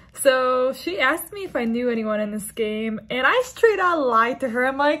chat. So she asked me if I knew anyone in this game, and I straight out lied to her.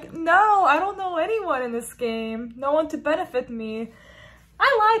 I'm like, no, I don't know anyone in this game. No one to benefit me.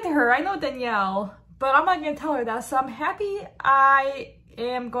 I lied to her. I know Danielle, but I'm not going to tell her that. So I'm happy I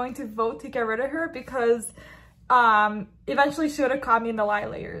am going to vote to get rid of her, because eventually she would have caught me in the lie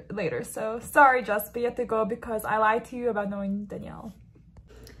later. So sorry, Jess, but you have to go because I lied to you about knowing Danielle.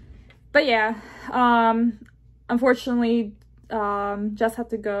 But yeah, unfortunately, Jess had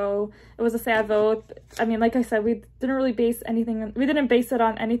to go. It was a sad vote. I mean, like I said, we didn't really base anything. We didn't base it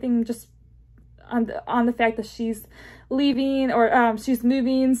on anything, just on the fact that she's leaving or she's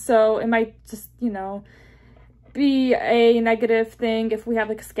moving. So it might just, you know, be a negative thing if we have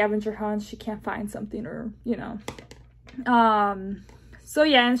like a scavenger hunt. She can't find something, or you know. So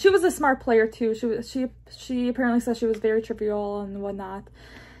yeah, and she was a smart player too. She apparently said she was very trivial and whatnot.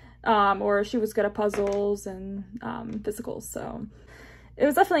 Or she was good at puzzles and physicals. So it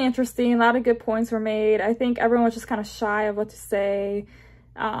was definitely interesting. A lot of good points were made. I think everyone was just kind of shy of what to say.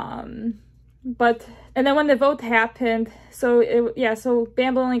 And then when the vote happened, so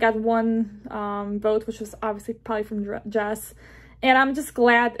Bamble only got one vote, which was obviously probably from Jess. And I'm just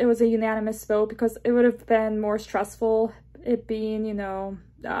glad it was a unanimous vote, because it would have been more stressful it being, you know,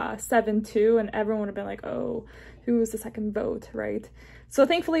 7-2, and everyone would have been like, oh, who was the second vote, right? So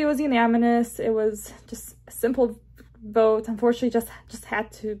thankfully it was unanimous. It was just a simple vote. Unfortunately, just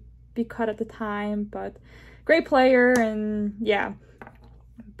had to be cut at the time, but great player, and yeah.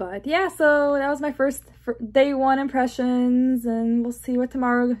 But yeah, so that was my first day one impressions, and we'll see what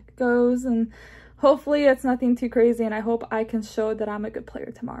tomorrow goes, and hopefully it's nothing too crazy, and I hope I can show that I'm a good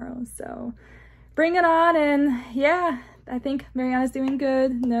player tomorrow. So bring it on. And yeah, I think Mariana's doing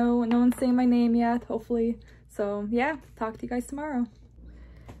good. No one's saying my name yet, hopefully. So yeah, talk to you guys tomorrow.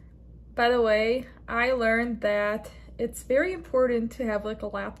 By the way, I learned that it's very important to have like a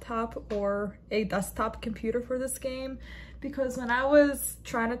laptop or a desktop computer for this game, because when I was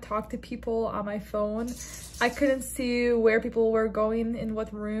trying to talk to people on my phone, I couldn't see where people were going in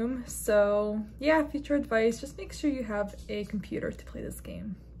what room. So yeah, future advice, just make sure you have a computer to play this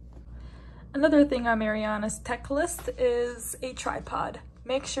game. Another thing on Mariana's tech list is a tripod.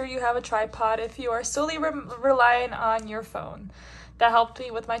 Make sure you have a tripod if you are solely relying on your phone. That helped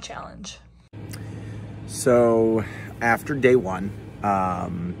me with my challenge. So after day one,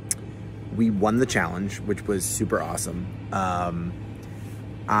 we won the challenge, which was super awesome. We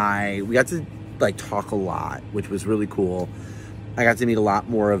got to like talk a lot, which was really cool. I got to meet a lot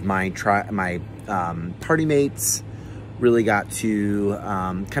more of my party mates. Really got to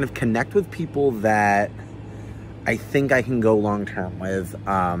kind of connect with people that I think I can go long term with.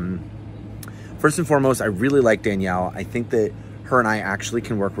 First and foremost, I really like Danielle. I think that her and I actually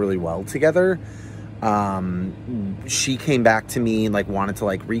can work really well together. She came back to me and like wanted to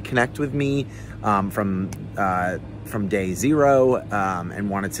like reconnect with me from day zero, and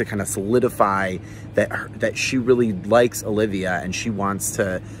wanted to kind of solidify that she really likes Olivia and she wants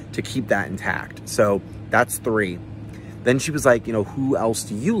to keep that intact. So that's 3. Then she was like, you know, who else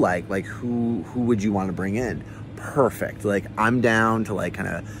do you like? Like who would you want to bring in? Perfect. Like I'm down to like kind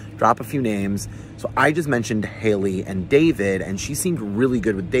of drop a few names. So I just mentioned Haley and David, and she seemed really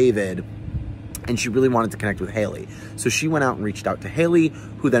good with David, and she really wanted to connect with Haley. So she went out and reached out to Haley,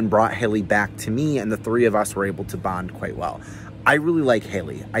 who then brought Haley back to me, and the 3 of us were able to bond quite well. I really like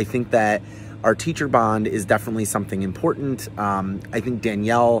Haley. I think that our teacher bond is definitely something important. I think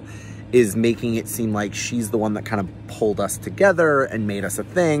Danielle is making it seem like she's the one that kind of pulled us together and made us a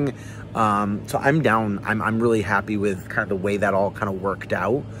thing. So I'm down. I'm really happy with kind of the way that all kind of worked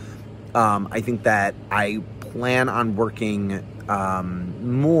out. I think that I plan on working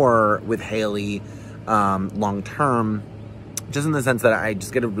more with Haley long term, just in the sense that I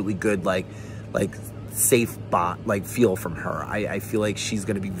just get a really good like safe bot like feel from her. I feel like she's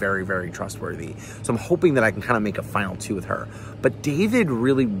going to be very, very trustworthy. So I'm hoping that I can kind of make a final 2 with her. But David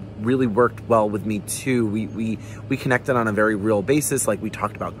really worked well with me too. We connected on a very real basis. Like we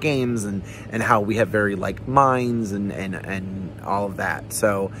talked about games and how we have very like minds and all of that.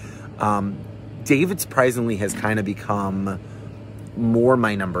 So David surprisingly has kind of become more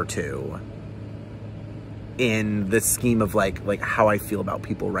my number 2 in the scheme of like how I feel about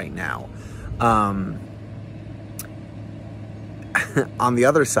people right now. On the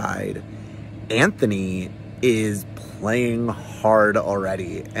other side, Anthony is playing hard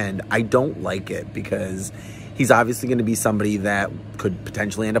already, and I don't like it because he's obviously going to be somebody that could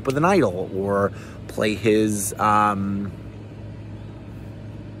potentially end up with an idol or play his random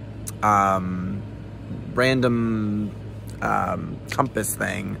compass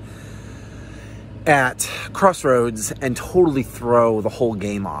thing at Crossroads and totally throw the whole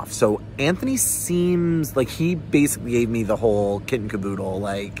game off. So Anthony seems like he basically gave me the whole kit and caboodle,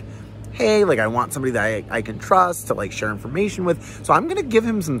 like, hey, like I want somebody that I can trust to like share information with. So I'm gonna give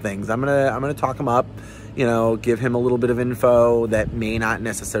him some things. I'm gonna talk him up, you know, give him a little bit of info that may not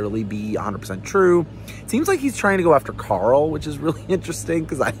necessarily be 100% true. It seems like he's trying to go after Carl, which is really interesting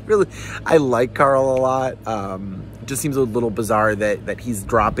because I like Carl a lot. It just seems a little bizarre that he's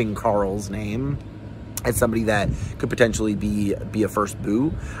dropping Carl's name as somebody that could potentially be a first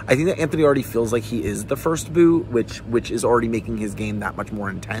boo. I think that Anthony already feels like he is the first boo, which is already making his game that much more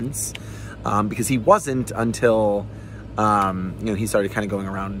intense, because he wasn't until you know, he started kind of going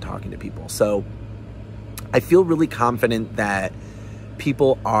around and talking to people. So I feel really confident that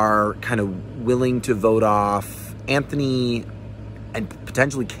people are kind of willing to vote off Anthony and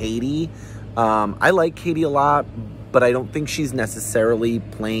potentially Katie. I like Katie a lot, but I don't think she's necessarily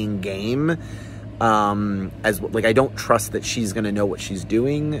playing game. I don't trust that she's going to know what she's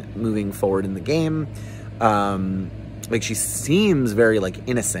doing moving forward in the game. Like she seems very like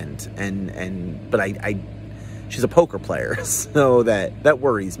innocent but she's a poker player, so that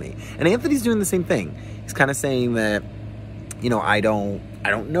worries me. And Anthony's doing the same thing. He's kind of saying that, you know, I don't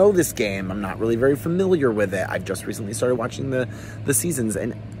know this game. I'm not really very familiar with it. I've just recently started watching the seasons,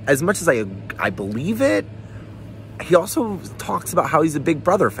 and as much as I believe it, he also talks about how he's a Big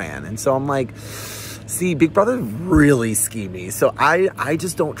Brother fan. And so I'm like, See, Big Brother's really schemy. So I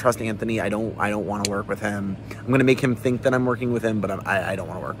just don't trust Anthony. I don't want to work with him. I'm going to make him think that I'm working with him, but I don't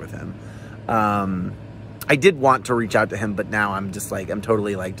want to work with him. I did want to reach out to him, but now I'm just like, I'm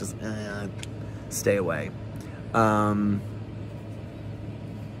totally like, just stay away. That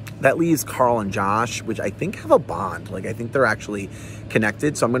leaves Carl and Josh, which I think have a bond. Like, I think they're actually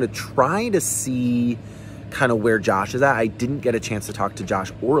connected. So I'm going to try to see kind of where Josh is at. I didn't get a chance to talk to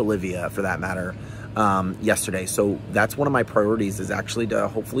Josh or Olivia, for that matter, yesterday. So that's one of my priorities, is actually to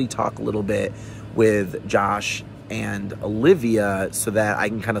hopefully talk a little bit with Josh and Olivia so that I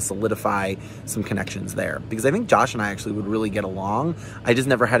can kind of solidify some connections there. Because I think Josh and I actually would really get along. I just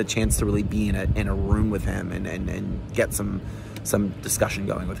never had a chance to really be in a room with him and get some discussion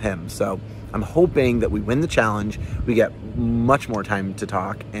going with him. So I'm hoping that we win the challenge, we get much more time to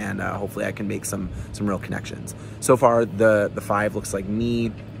talk, and hopefully I can make some real connections. So far, the 5 looks like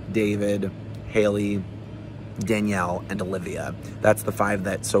me, David, Haley, Danielle, and Olivia. That's the 5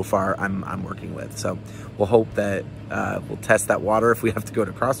 that so far I'm working with. So we'll hope that we'll test that water. If we have to go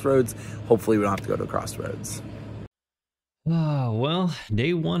to Crossroads, hopefully we don't have to go to Crossroads. Oh, well,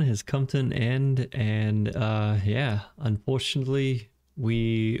 day 1 has come to an end, and yeah, unfortunately,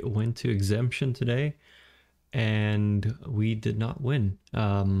 we went to exemption today, and we did not win.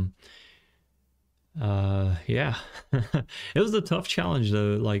 Yeah, it was a tough challenge,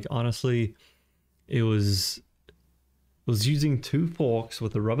 though. Like, honestly, it was using 2 forks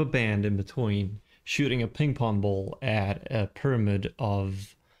with a rubber band in between, shooting a ping pong ball at a pyramid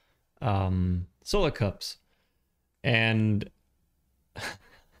of solar cups. And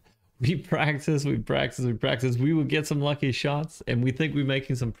we practice. We would get some lucky shots, and we think we're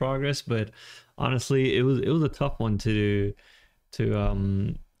making some progress. But honestly, it was a tough one to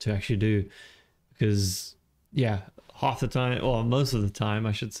actually do, because yeah, half the time, or most of the time,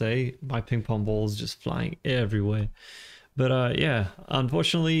 I should say, my ping pong ball is just flying everywhere. But yeah,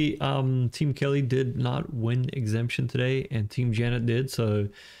 unfortunately, Team Kelly did not win exemption today, and Team Janet did. So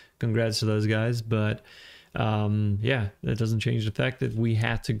congrats to those guys. But yeah, that doesn't change the fact that we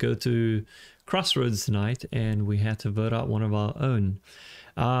had to go to Crossroads tonight, and we had to vote out one of our own.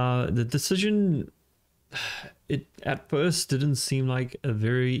 The decision, it at first didn't seem like a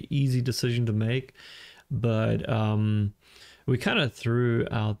very easy decision to make, but we kind of threw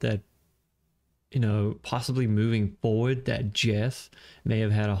out that, you know, possibly moving forward, that Jess may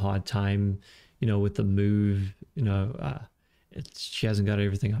have had a hard time, you know, with the move, you know, she hasn't got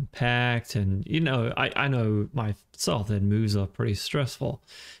everything unpacked, and you know, I know myself that moves are pretty stressful.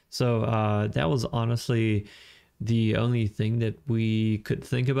 So that was honestly the only thing that we could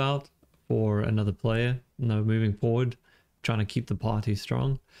think about for another player, you know, moving forward, trying to keep the party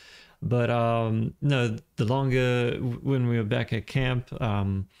strong. But no, the longer, when we were back at camp,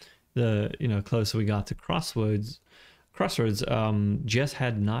 the, you know, closer we got to Crossroads, Jess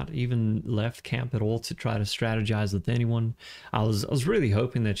had not even left camp at all to try to strategize with anyone. I was really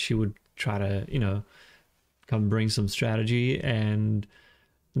hoping that she would try to, you know, come bring some strategy and,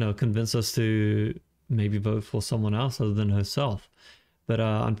 you know, convince us to maybe vote for someone else other than herself. But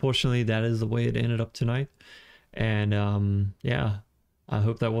unfortunately, that is the way it ended up tonight. And yeah, I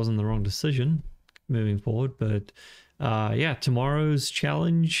hope that wasn't the wrong decision moving forward. But yeah, tomorrow's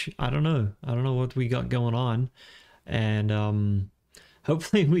challenge, I don't know what we got going on. And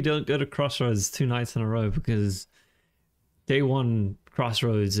hopefully we don't go to Crossroads 2 nights in a row, because day 1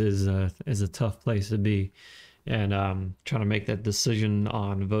 Crossroads is a tough place to be. And trying to make that decision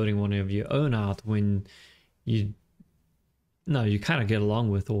on voting one of your own out when you kind of get along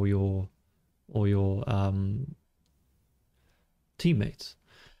with all your teammates.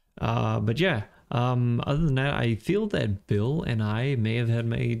 But yeah, other than that, I feel that Bill and I may have had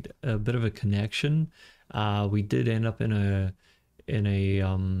made a bit of a connection. We did end up in a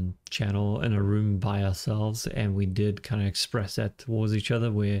channel, in a room by ourselves, and we did kind of express that towards each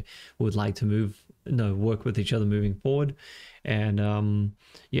other, where we would like to work with each other moving forward. And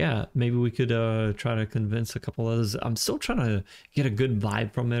yeah, maybe we could try to convince a couple others. I'm still trying to get a good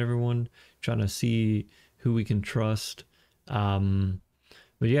vibe from everyone, trying to see who we can trust.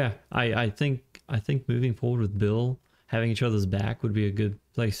 But yeah, I think moving forward with Bill, having each other's back would be a good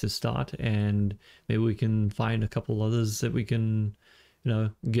place to start, and maybe we can find a couple others that we can, you know,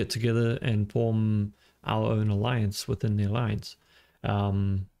 get together and form our own alliance within the alliance.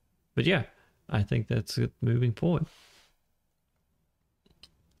 But yeah, I think that's it moving forward.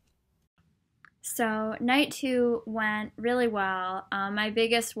 So night 2 went really well. My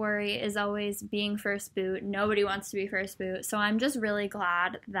biggest worry is always being first boot. Nobody wants to be first boot. So I'm just really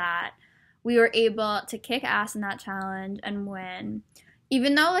glad that we were able to kick ass in that challenge and win.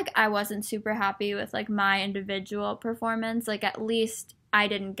 even though like I wasn't super happy with like my individual performance, like at least I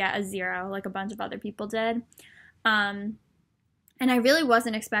didn't get a 0 like a bunch of other people did. And I really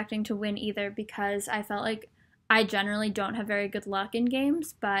wasn't expecting to win either, because I felt like I generally don't have very good luck in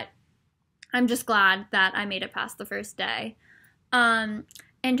games, but I'm just glad that I made it past the first day.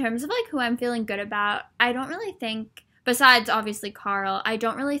 In terms of like who I'm feeling good about, I don't really think, besides obviously Carl, I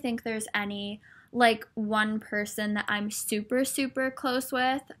don't really think there's any like one person that I'm super, super close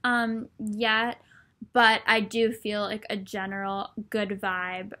with yet, but I do feel like a general good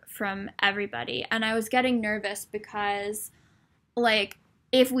vibe from everybody. And I was getting nervous because like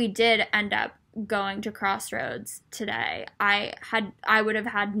if we did end up going to Crossroads today, I would have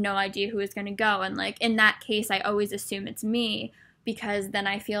had no idea who was going to go, and like in that case I always assume it's me, because then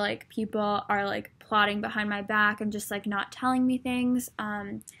I feel like people are like plotting behind my back and just like not telling me things,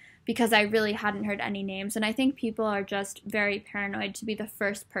 because I really hadn't heard any names, and I think people are just very paranoid to be the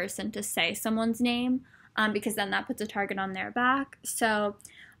first person to say someone's name, because then that puts a target on their back. So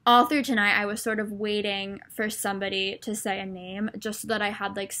all through tonight, I was sort of waiting for somebody to say a name just so that I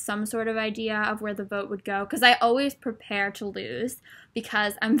had like some sort of idea of where the vote would go, because I always prepare to lose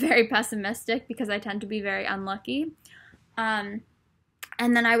because I'm very pessimistic, because I tend to be very unlucky. And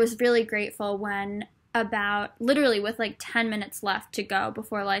then I was really grateful when about literally with like 10 minutes left to go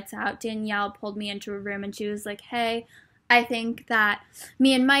before lights out, Danielle pulled me into a room and she was like, hey, I think that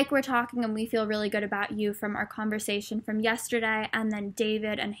me and Mike were talking and we feel really good about you from our conversation from yesterday, and then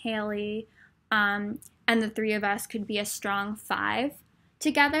David and Haley and the 3 of us could be a strong 5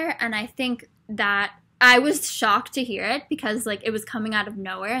 together. And I think that I was shocked to hear it, because like it was coming out of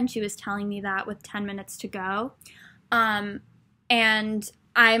nowhere and she was telling me that with 10 minutes to go. And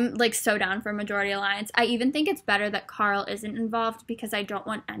I'm like so down for Majority Alliance. I even think it's better that Carl isn't involved, because I don't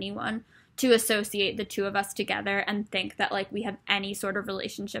want anyone to associate the 2 of us together and think that like we have any sort of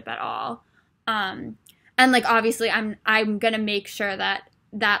relationship at all. And like obviously I'm gonna make sure that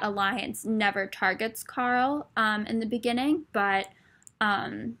that alliance never targets Carl in the beginning, but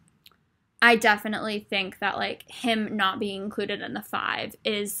I definitely think that like him not being included in the 5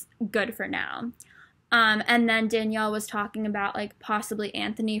 is good for now. And then Danielle was talking about like possibly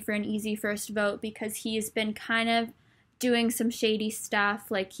Anthony for an easy first vote, because he's been kind of doing some shady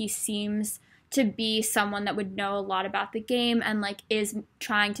stuff. Like he seems to be someone that would know a lot about the game and like is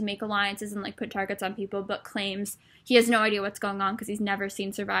trying to make alliances and like put targets on people, but claims he has no idea what's going on because he's never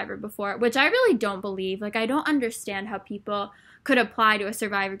seen Survivor before, which I really don't believe. Like I don't understand how people could apply to a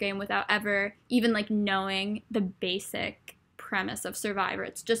Survivor game without ever even like knowing the basic premise of Survivor.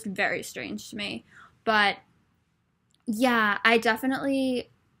 It's just very strange to me. But yeah, I definitely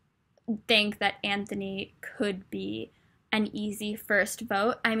think that Anthony could be an easy first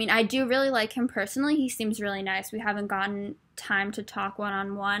vote. I mean, I do really like him personally. He seems really nice. We haven't gotten time to talk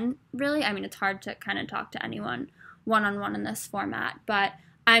one-on-one, really. I mean, it's hard to kind of talk to anyone one-on-one in this format, but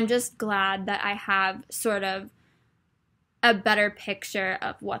I'm just glad that I have sort of a better picture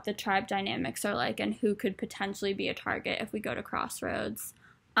of what the tribe dynamics are like and who could potentially be a target if we go to Crossroads.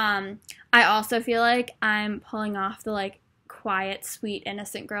 I also feel like I'm pulling off the like quiet, sweet,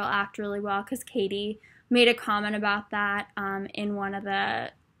 innocent girl act really well, because Katie made a comment about that in one of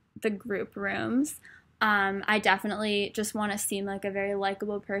the group rooms. I definitely just want to seem like a very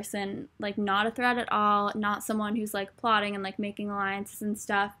likable person, like not a threat at all, not someone who's like plotting and like making alliances and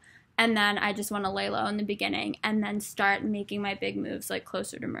stuff. And then I just want to lay low in the beginning and then start making my big moves like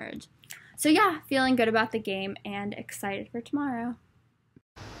closer to merge. So yeah, feeling good about the game and excited for tomorrow.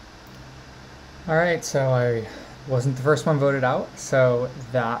 All right, so I wasn't the first one voted out, so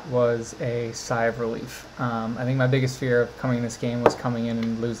that was a sigh of relief. I think my biggest fear of coming in this game was coming in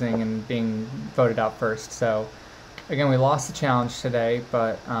and losing and being voted out first. So again, we lost the challenge today,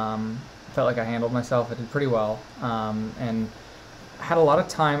 but felt like I handled myself. I did pretty well, and had a lot of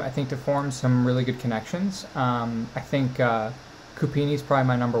time, I think, to form some really good connections. I think Cupini's probably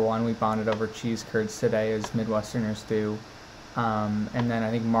my number one. We bonded over cheese curds today, as Midwesterners do. And then I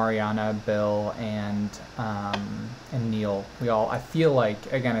think Mariana, Bill, and Neil, I feel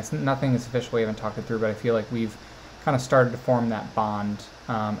like, again, it's nothing that's official, we haven't talked it through, but I feel like we've kind of started to form that bond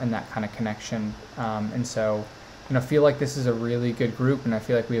and that kind of connection. And so, you know, feel like this is a really good group, and I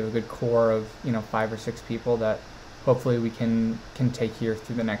feel like we have a good core of, 5 or 6 people that hopefully we can take here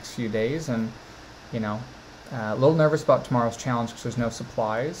through the next few days. And, a little nervous about tomorrow's challenge because there's no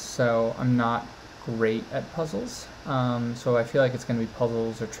supplies, so I'm not great at puzzles. So I feel like it's going to be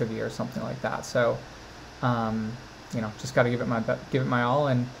puzzles or trivia or something like that. So, just got to give it my all,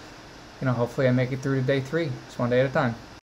 and hopefully I make it through to day 3. Just one day at a time.